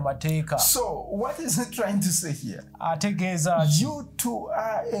kumenya mateeka. So, what is he trying to say here? Ategeeza ki? You too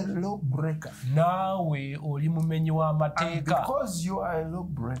are a lawbreaker. Naawe oli mumenyi And w'amateeka. because you are a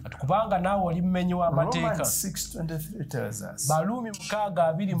lawbreaker, Kubanga naawe oli mumenyi w'amateeka. Romans 6:23 tells us Baluumi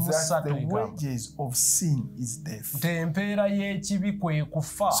 6:23 that the egamba wages of sin is death. nti empeera y'ekibi kwe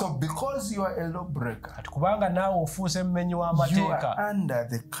kufa. So, because you are a lawbreaker, Kubanga naawe ofuuse mumenyi you w'amateeka, are under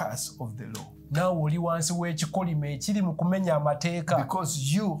the curse of the law. naawe oli wansi w'ekikolimo ekiri mu kumenya amateeka.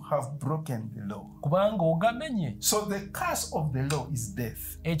 Because you have broken the law. Kubanga ogamenye. So the curse of the law is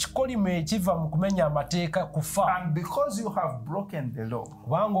death. Ekikolimo ekiva mu kumenya amateeka kufa. And because you have broken the law,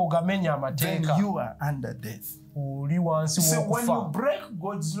 Kubanga ogamenya then amateeka, you are under death. oli wansi So when you w'okufa. break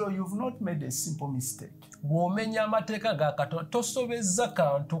God's law, you've not made a simple mistake Bw'omenya amateeka ga Katonda tosobezza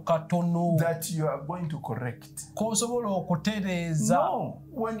kantu katono that you are going to correct. k'osobola okutereeza. No,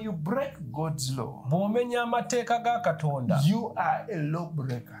 when you break God's law, Bw'omenya amateeka ga Katonda, you are a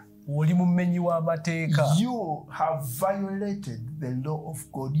lawbreaker. oli mumenyi w'amateeka. You have violated the law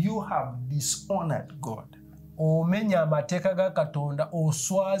of God. You have dishonored God. Omenya amateeka ga Katonda,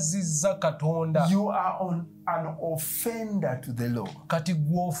 oswazizza Katonda. You are an offender to the law. Kati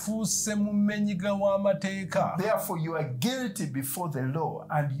gw'ofuuse mumenyiga w'amateeka. Therefore, you are guilty before the law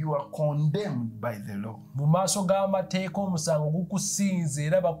and you are condemned by the law. Mu maaso g'amateeka omusango gukusinze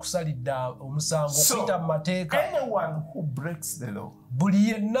era bakusalidde omusango okuyita mu mateeka. Anyone who breaks the law Buli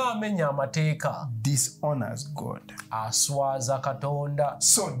yenna amenya amateeka dishonors God. aswaza Katonda.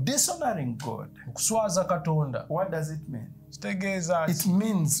 So, dishonoring God, Okuswaza Katonda what does it mean? kitegeeza It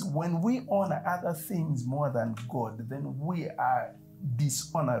means when we honor other things more than God, then we are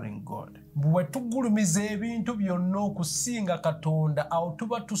dishonoring God. bwe tugulumiza ebintu byonna okusinga Katonda, awo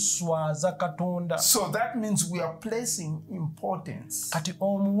tuba tuswaza Katonda. So that means we are placing importance Kati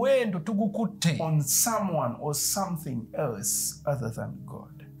omuwendo tugukutte, on someone or something else other than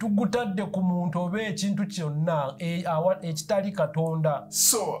God. tugutadde ku muntu oba ekintu kyonna ekitali Katonda.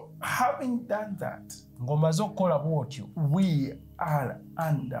 So, having done that, Ng'omaze okukola bw'otyo, we are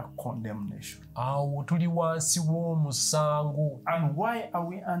under condemnation. Awo tuli wansi w'omusango. And why are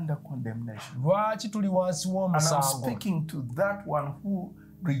we under condemnation? Lwaki tuli wansi w'omusango? And I'm speaking to that one who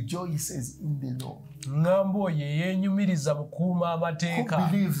rejoices in the law. Ngambo ye yenyumiriza mu kuuma amateeka.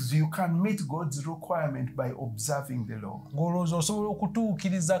 Who believes you can meet God's requirement by observing the law. Ng'olowooza osobola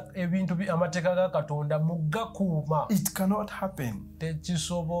okutuukiriza ebintu amateeka ga Katonda mu gakuuma. It cannot happen.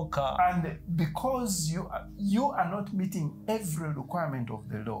 Tekisoboka. And because you are not meeting every requirement of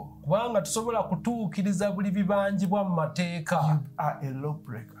the law. Kubanga tusobola kutuukiriza buli bibanjibwa mu mateeka. You are a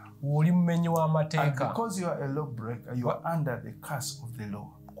lawbreaker. Oli mumenyi w'amateeka. And because you are a lawbreaker, you are under the curse of the law.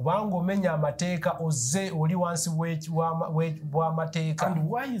 Kubanga omenya amateeka ozze oli wansi w'amateeka. And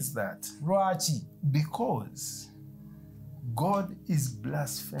why is that? Lwaki? Because God is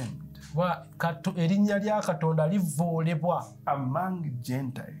blasphemed. Erinnya lya Katonda livvoolebwa among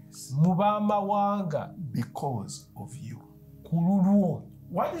Gentiles mu baamawanga because of you. Ku lulwo.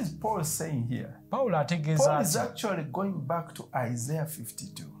 What is Paul saying here? Paul ategeeza Paul is actually going back to Isaiah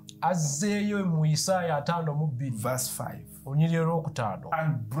 52. Azzeeyo mu Isaaya 5:2 verse 5. Onyiri olwokutaano.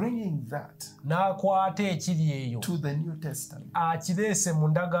 And bringing that n'akwata ekiri eyo to the New Testament. Akireese mu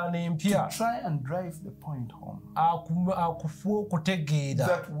ndagaano empya. To try and drive the point home. Akufuwa okutegeera.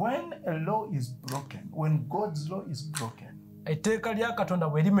 That when a law is broken, when God's law is broken, etteeka lya Katonda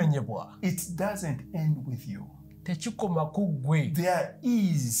bwe limenyebwa, it doesn't end with you. Tekikoma ku ggwe. There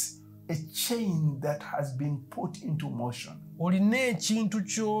is a chain that has been put into motion. Olina ekintu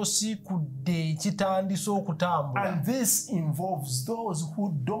ky'osiikudde kitandise okutambula. And this involves those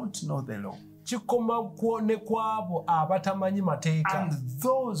who don't know the law. Kikoma ne kwabo abatamanyi mateeka. And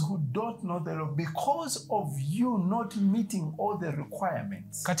those who don't know the law, because of you not meeting all the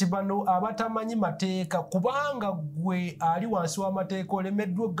requirements. Kati bano abatamanyi mateeka kubanga gwe ali wansi w'amateeka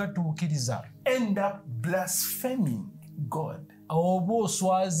olemeddwa okugatuukiriza. End up blaspheming God. Oba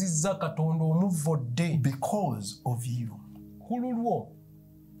oswazizza Katonda omuvvodde. Because of you. Ku lulwo.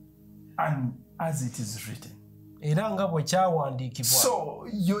 And as it is written. Era nga bwe kyawandiikibwa. So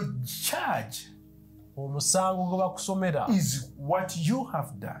your charge omusango gwe bakusomera is what you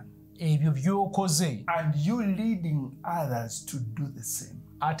have done. Ebyo by'okoze. And you leading others to do the same.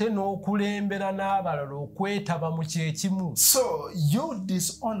 Ate n'okulembera n'abalala okwetaba mu kyekimu. So you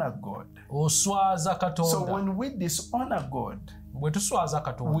dishonor God. Oswaza Katonda. So when we dishonor God, bwe tuswaza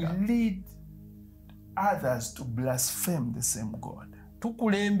Katonda, we lead others to blaspheme the same God.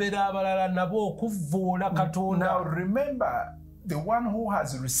 Tukulembera abalala nabo okuvvoola Katonda. Now remember the one who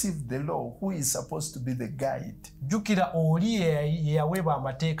has received the law, who is supposed to be the guide. Jukira oli yaweebwa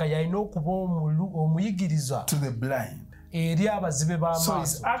amateeka yalina okuba omuyigiriza to the blind. Eri abazibe b'amaaso. So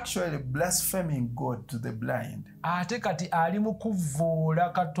he's actually blaspheming God to the blind. Ate kati ali mu kuvvoola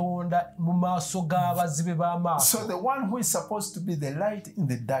Katonda mu maaso g'abazibe b'amaaso. So the one who is supposed to be the light in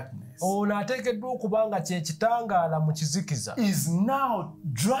the darkness ono ateekeddwa okuba nga kyekitangaala mu kizikiza is now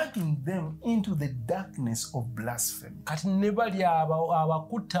dragging them into the darkness of blasphemy. Kati ne bali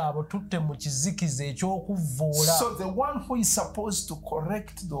abakutta abo tutte mu kizikiza eky'okuvvoola. So the one who is supposed to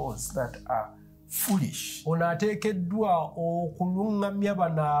correct those that are foolish ono ateekeddwa okuluŋŋamya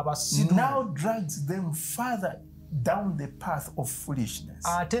bano abasiru now drags them further down the path of foolishness.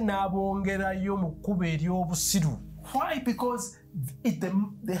 Ate n'abongerayo mu kkubo ery'obusiru. Why? Because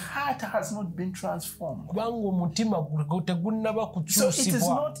the heart has not been transformed. Kubanga omutima tegunnaba kukyusibwa. So it is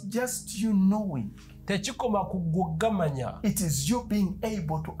not just you knowing. Tekikoma ku ggamanya. It is you being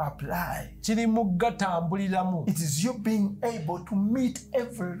able to apply. Kiri mu gatambuliramu. It is you being able to meet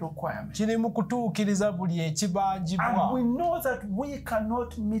every requirement. Kiri mu kutuukiriza buli ekibanjibwa. And we know that we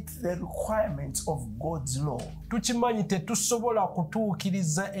cannot meet the requirements of God's law. Tukimanyi tetusobola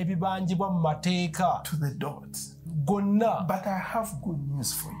kutuukiriza ebibanjibwa mu mateeka. To the dot. Gonna. But I have good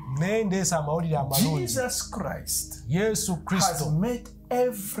news for you. Nendeesa amawulire amalungi. Jesus Christ Yesu Kristo has met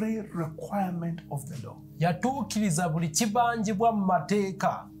every requirement of the law. Yatuukiriza buli kibanjibwa mu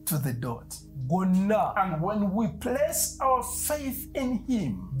mateeka. To the dot. Gonna. And when we place our faith in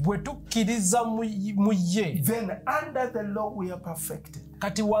him, bwe tukkiriza mu ye, then under the law we are perfected.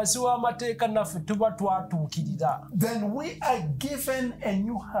 Kati wansi w'amateeka naffe tuba twatuukirira. Then we are given a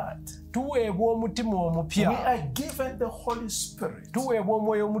new heart. Tuweebwa omutima omupya. We are given the Holy Spirit. Tuweebwa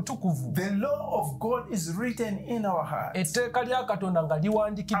omwoyo omutukuvu. The law of God is written in our hearts. Etteeka lya Katonda nga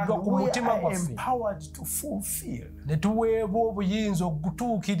liwandiikiddwa ku mutima gwaffe. And we are empowered to fulfill. Ne tuweebwa obuyinza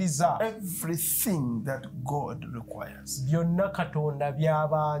okutuukiriza. Everything that God requires. Byonna Katonda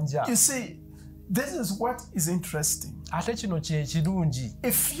by'abanja. You see, this is what is interesting. Ate kino kye kirungi.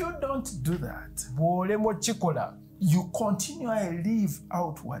 If you don't do that, bw'olemwa kikola, you continually live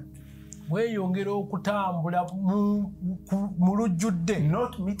outward. weeyongera okutambula mu lujjudde,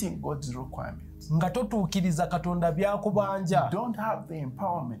 not meeting God's requirements. nga totuukiriza Katonda by'akubanja. Don't have the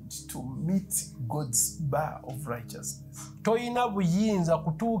empowerment to meet God's bar of righteousness. Toyina buyinza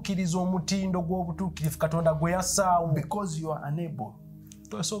kutuukiriza omutindo gw'obutuukirivu Katonda gwe yassaawo. Because you are unable.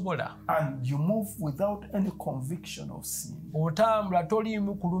 Tosobola. And you move without any conviction of sin. Otambula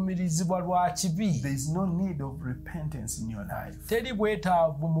toliimu kulumirizibwa lwa kibi. There is no need of repentance in your life. Teri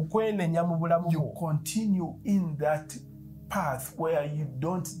bwetaavu mu kwenenya mu bulamu bwo. You continue in that path where you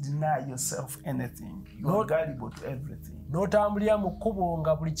don't deny yourself anything. You are gullible to everything. N'otambulira mu kkubo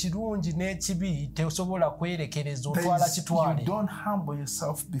nga buli kirungi n'ekibi tesobola kwerekereza otwala kitwale. You don't humble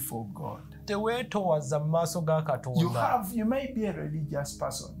yourself before God. Teweetowaza mu maaso ga Katonda. You may be a religious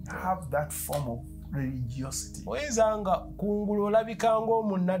person. You have that form of religiosity. Oyinza nga kungulu olabika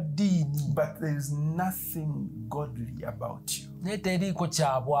ng'omunnaddiini. But there is nothing godly about you. Naye teriiko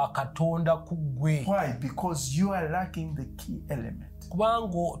kya bwakatonda ku ggwe. Why? Because you are lacking the key element.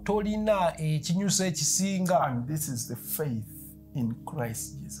 Kubanga tolina ekinyuso ekisinga. And this is the faith in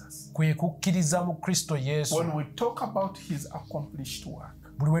Christ Jesus. Kwe kukkiriza mu Kristo Yesu. When we talk about his accomplished work,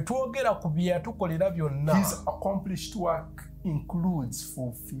 buli we twogera ku bye yatukolera byonna, his accomplished work includes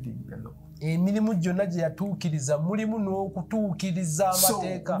fulfilling the law. Emirimu gyonna gye yatuukiriza mulimu n'okutuukiriza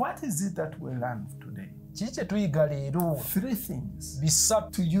amateeka. So what is it that we learn today? Kiki kye tuyiga leero? 3 things.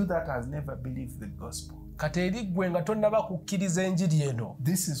 Bisatu. To you that has never believed the gospel. Kati eri ggwe nga tonnaba kukkiriza enjiri eno.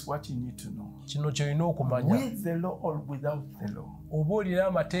 This is what you need to know. Kino ky'olina okumanya. With the law or without the law. Oba olina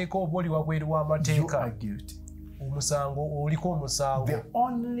amateeka oba oli wabweru w'amateeka. You are guilty. Omusango oliko omusango. The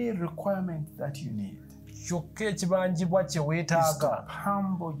only requirement that you need kyokka ekibanjibwa kye weetaaga. is to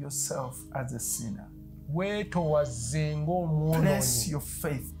humble yourself as a sinner. Weetowaze ng'omwonoonyi. Place your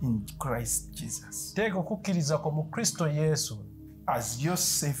faith in Christ Jesus. Teeka okukkiriza kwo mu Kristo Yesu. As your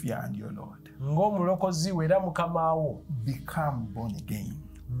Savior and your Lord. Ng'omulokozi we era mukama wo. Become born again.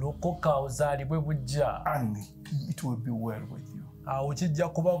 Lokoka ozaalibwe bujja. And it will be well with you. Awo kijja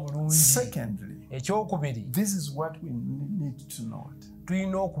kuba bulungi. Secondly, ekyokubiri, this is what we need to note.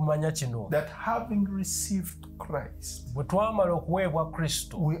 Tulina okumanya kino. That having received Christ, bwe twamala okuweebwa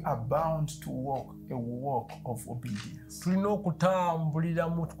Kristo, we are bound to walk a walk of obedience. Tulina okutambulira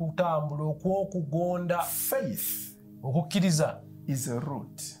mu kutambula okw'okugonda. Faith okukkiriza is a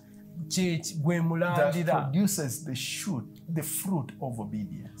root gwe mulandira that produces the fruit of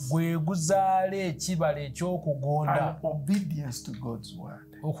obedience. Gwe guzaala ekibala ekyokugonda. And obedience to God's word.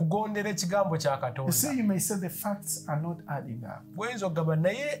 Okugondera ekigambo kya Katonda. You see, you may say the facts are not adding up. Bw'oyinza okugamba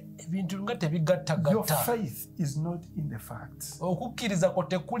naye ebintu nga tebigattagatta. Your faith is not in the facts. Okukkiriza kwo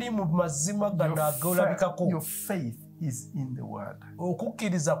tekuli mu mazima gano agolabikako. Your faith is in the word.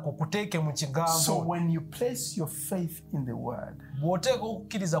 Okukkiriza kwo kuteeke mu kigambo. So when you place your faith in the word, bw'oteeka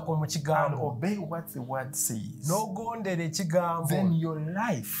okukkiriza kwo mu kigambo, and obey what the word says, n'ogondera ekigambo, then your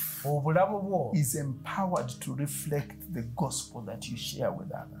life obulamu bwo is empowered to reflect the gospel that you share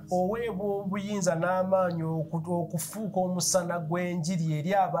with others. Oweebwa obuyinza n'amaanyi okufuuka omusana gw'enjiri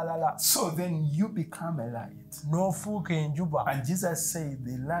eri abalala. So then you become a light. N'ofuuka enjuba. And Jesus said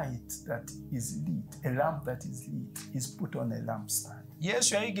the light that is lit, a lamp that is lit, is put on a lampstand.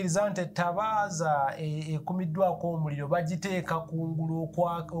 Yesu yayigiriza nti ettabaaza ekumiddwako omuliro bagiteeka kungulu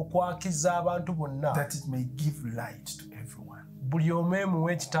okwakiza abantu bonna. That it may give light to everyone. Buli omu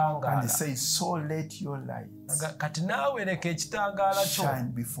emuwa ekitangaala. And he says, so let your light kati naawe leka ekitangaala kyo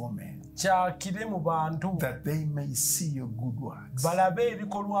shine before men, kyakire mu bantu, that they may see your good works, balabe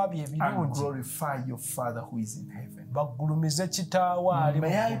ebikolwa bye and ebirungi, glorify your Father who is in heaven. baggulumize kitaawe ali mu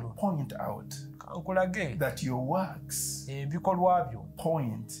May I ggulu. point out Kankulage that your works ebikolwa byo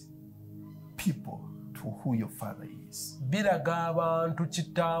point people to who your Father is. biraga abantu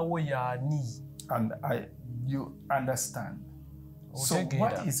kitaawe y'ani. And you understand. So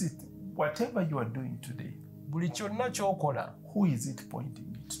what is it? Whatever you are doing today, buli kyonna ky'okola, who is it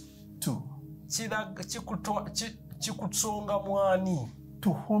pointing it to? Kikutsonga mwani.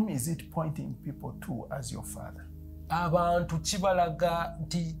 To whom is it pointing people to as your Father? Abantu kibalaga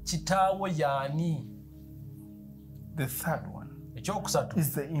nti kitaawe y'ani. The third one ekyokusatu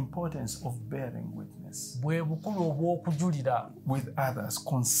is the importance of bearing witness bwe bukulu obw'okujulira with others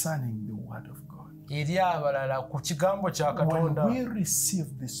concerning the word of God. Eri abalala ku kigambo kya Katonda. When we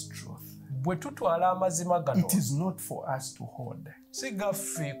receive this truth, bwe tutwala amazima gano it is not for us to hoard. si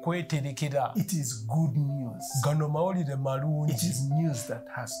gaffe kweterekera. It is good news. Gano mawulire malungi. It is news that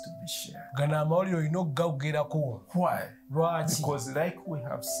has to be shared. Gano amawulire olina okugagerako. Why? Lwaki? Because like we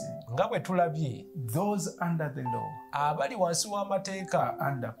have seen, nga bwe tulabye, those under the law abali wansi w'amateeka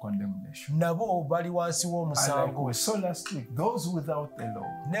are under condemnation. nabo bali wansi And like w'omusango. we saw last week, those without the law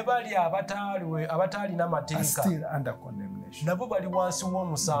Ne bali abataalina are mateeka still under condemnation. nabo bali wansi What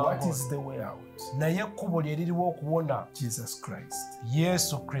w'omusango. is the way out? Naye ekkubo lye liriwo okuwona Jesus Christ,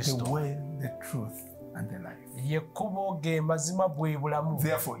 Yesu the Kristo. way, the truth, and the life. Ye kkubo ge mazima bwe bulamu.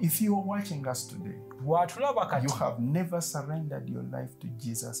 Therefore, if you are watching us today, Bw'atulaba kati you have never surrendered your life to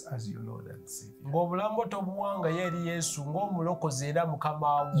Jesus as your Lord and Savior. ng'obulamu tobuwangayo eri Yesu ng'omulokozi era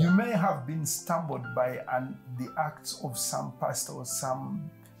mukama wo. You may have been stumbled by the acts of some pastor or some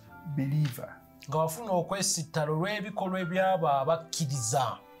believer. Nga wafuna okwesittala olw'ebikolwa ebyabo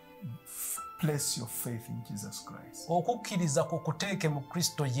abakkiriza. Place your faith in Jesus Christ. Okukkiriza kukuteeke mu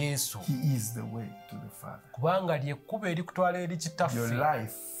Kristo Yesu. He is the way to the Father. Kubanga ly'ekkubo erikutwala eri Your Kitaffe.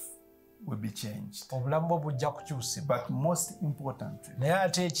 life will be changed. Obulamu bwo bujja kukyusibwa. But most importantly, Naye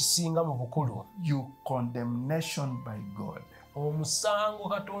ate ekisinga mu bukulu, your condemnation by God omusango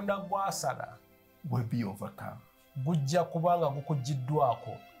Katonda gw'asala will be overcome. gujja kuba nga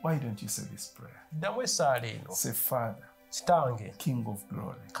gukuggiddwako. Why don't you say this prayer? Ddamu essaala eno. Say, Father, Kitange, King of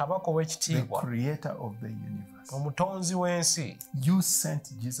glory, Kabaka the ow'ekitiibwa, creator of the universe, omutonzi w'ensi, you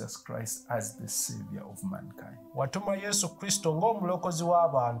sent Jesus Christ as the savior of mankind. watuma Yesu Kristo ng'omulokozi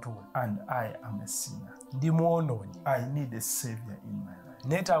w'abantu. And I am a sinner. Ndi mwonoonyi, I need a savior in my life.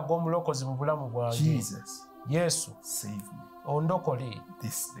 neetaaga omulokozi mu bulamu bwange. Jesus, Yesu, save me ondokole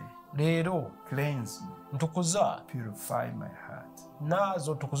this day. leero, Cleanse me, ntukuza, purify my heart.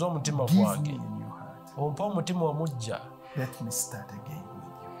 naazo otukuze omutima Give me gwange, a new heart. ompe omutima omujja, Let me start again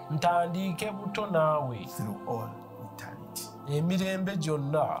with you ntandiike buto naawe through all eternity. emirembe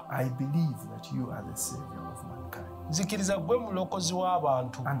gyonna. I believe that you are the savior of mankind. Nzikiriza gwe mulokozi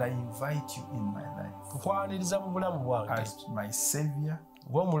w'abantu. And I invite you in my life Nkwaniriza mu bulamu bwange as my savior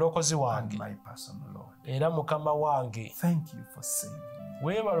gwe omulokozi and wange my personal Lord. era mukama wange. Thank you for saving me.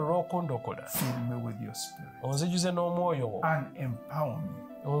 Weebala olw'okundokola. Fill me with your spirit Onzijuze n'omwoyo wo. and empower me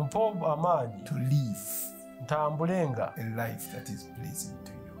Ompe amaanyi to live ntambulenga a life that is pleasing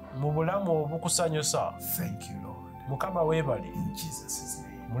to you. mu bulamu obukusanyusa. Thank you, Lord. Mukama weebale In Jesus'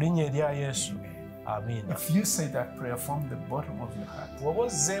 name. mu linnya erya Yesu. Amen. Amiina. If you say that prayer from the bottom of your heart, Bw'oba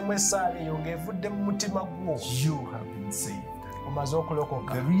ozzeemu essaala eyo ng'evudde mu mutima gwo, you have been saved. omaze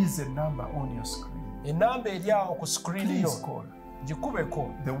okulokoka. There is a number on your screen. Ennamba eri awo ku sikuriini yo, Please call.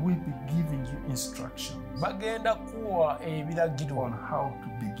 gikubeko. They will be giving you instructions Bagenda kuwa ebiragiro on how to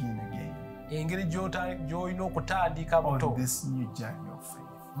begin again engeri gy'olina okutandika on buto this new journey of faith.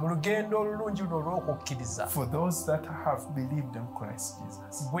 mu lugendo olulungi luno olw'okukkiriza. For those that have believed in Christ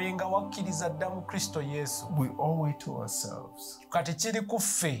Jesus, Gwe nga wakkiriza dda mu Kristo Yesu, we owe it to ourselves kati kiri ku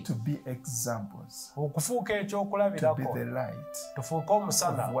ffe to be examples, okufuuka to be ekyokulabirako, the light tufuuke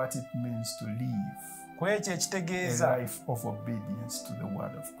omusana of what it means to live ku ekyo a ekitegeeza life of obedience to the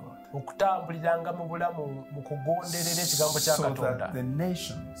Word of God, okutambuliranga mu bulamu mu kugonderera ekigambo kya so Katonda. that the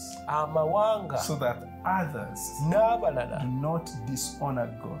nations, Amawanga so that others n'abalala do not dishonor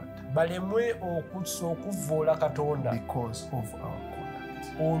God balemwe okuvvoola Katonda because of our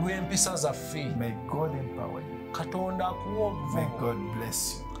conduct. olw'empisa zaffe. May God empower you. Katonda akuwa May obuvumu, God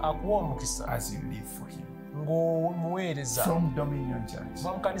bless you akuwa omukisa as you live for Him. ng'omuweereza. From Dominion Church,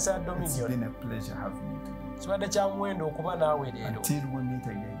 Kuva mu kanisa ya it's Dominion, been a pleasure having you today. kibadde kya muwendo okuba naawe leero. Until we meet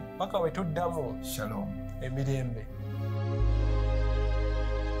again, Paka we tuddamu Shalom. emirembe.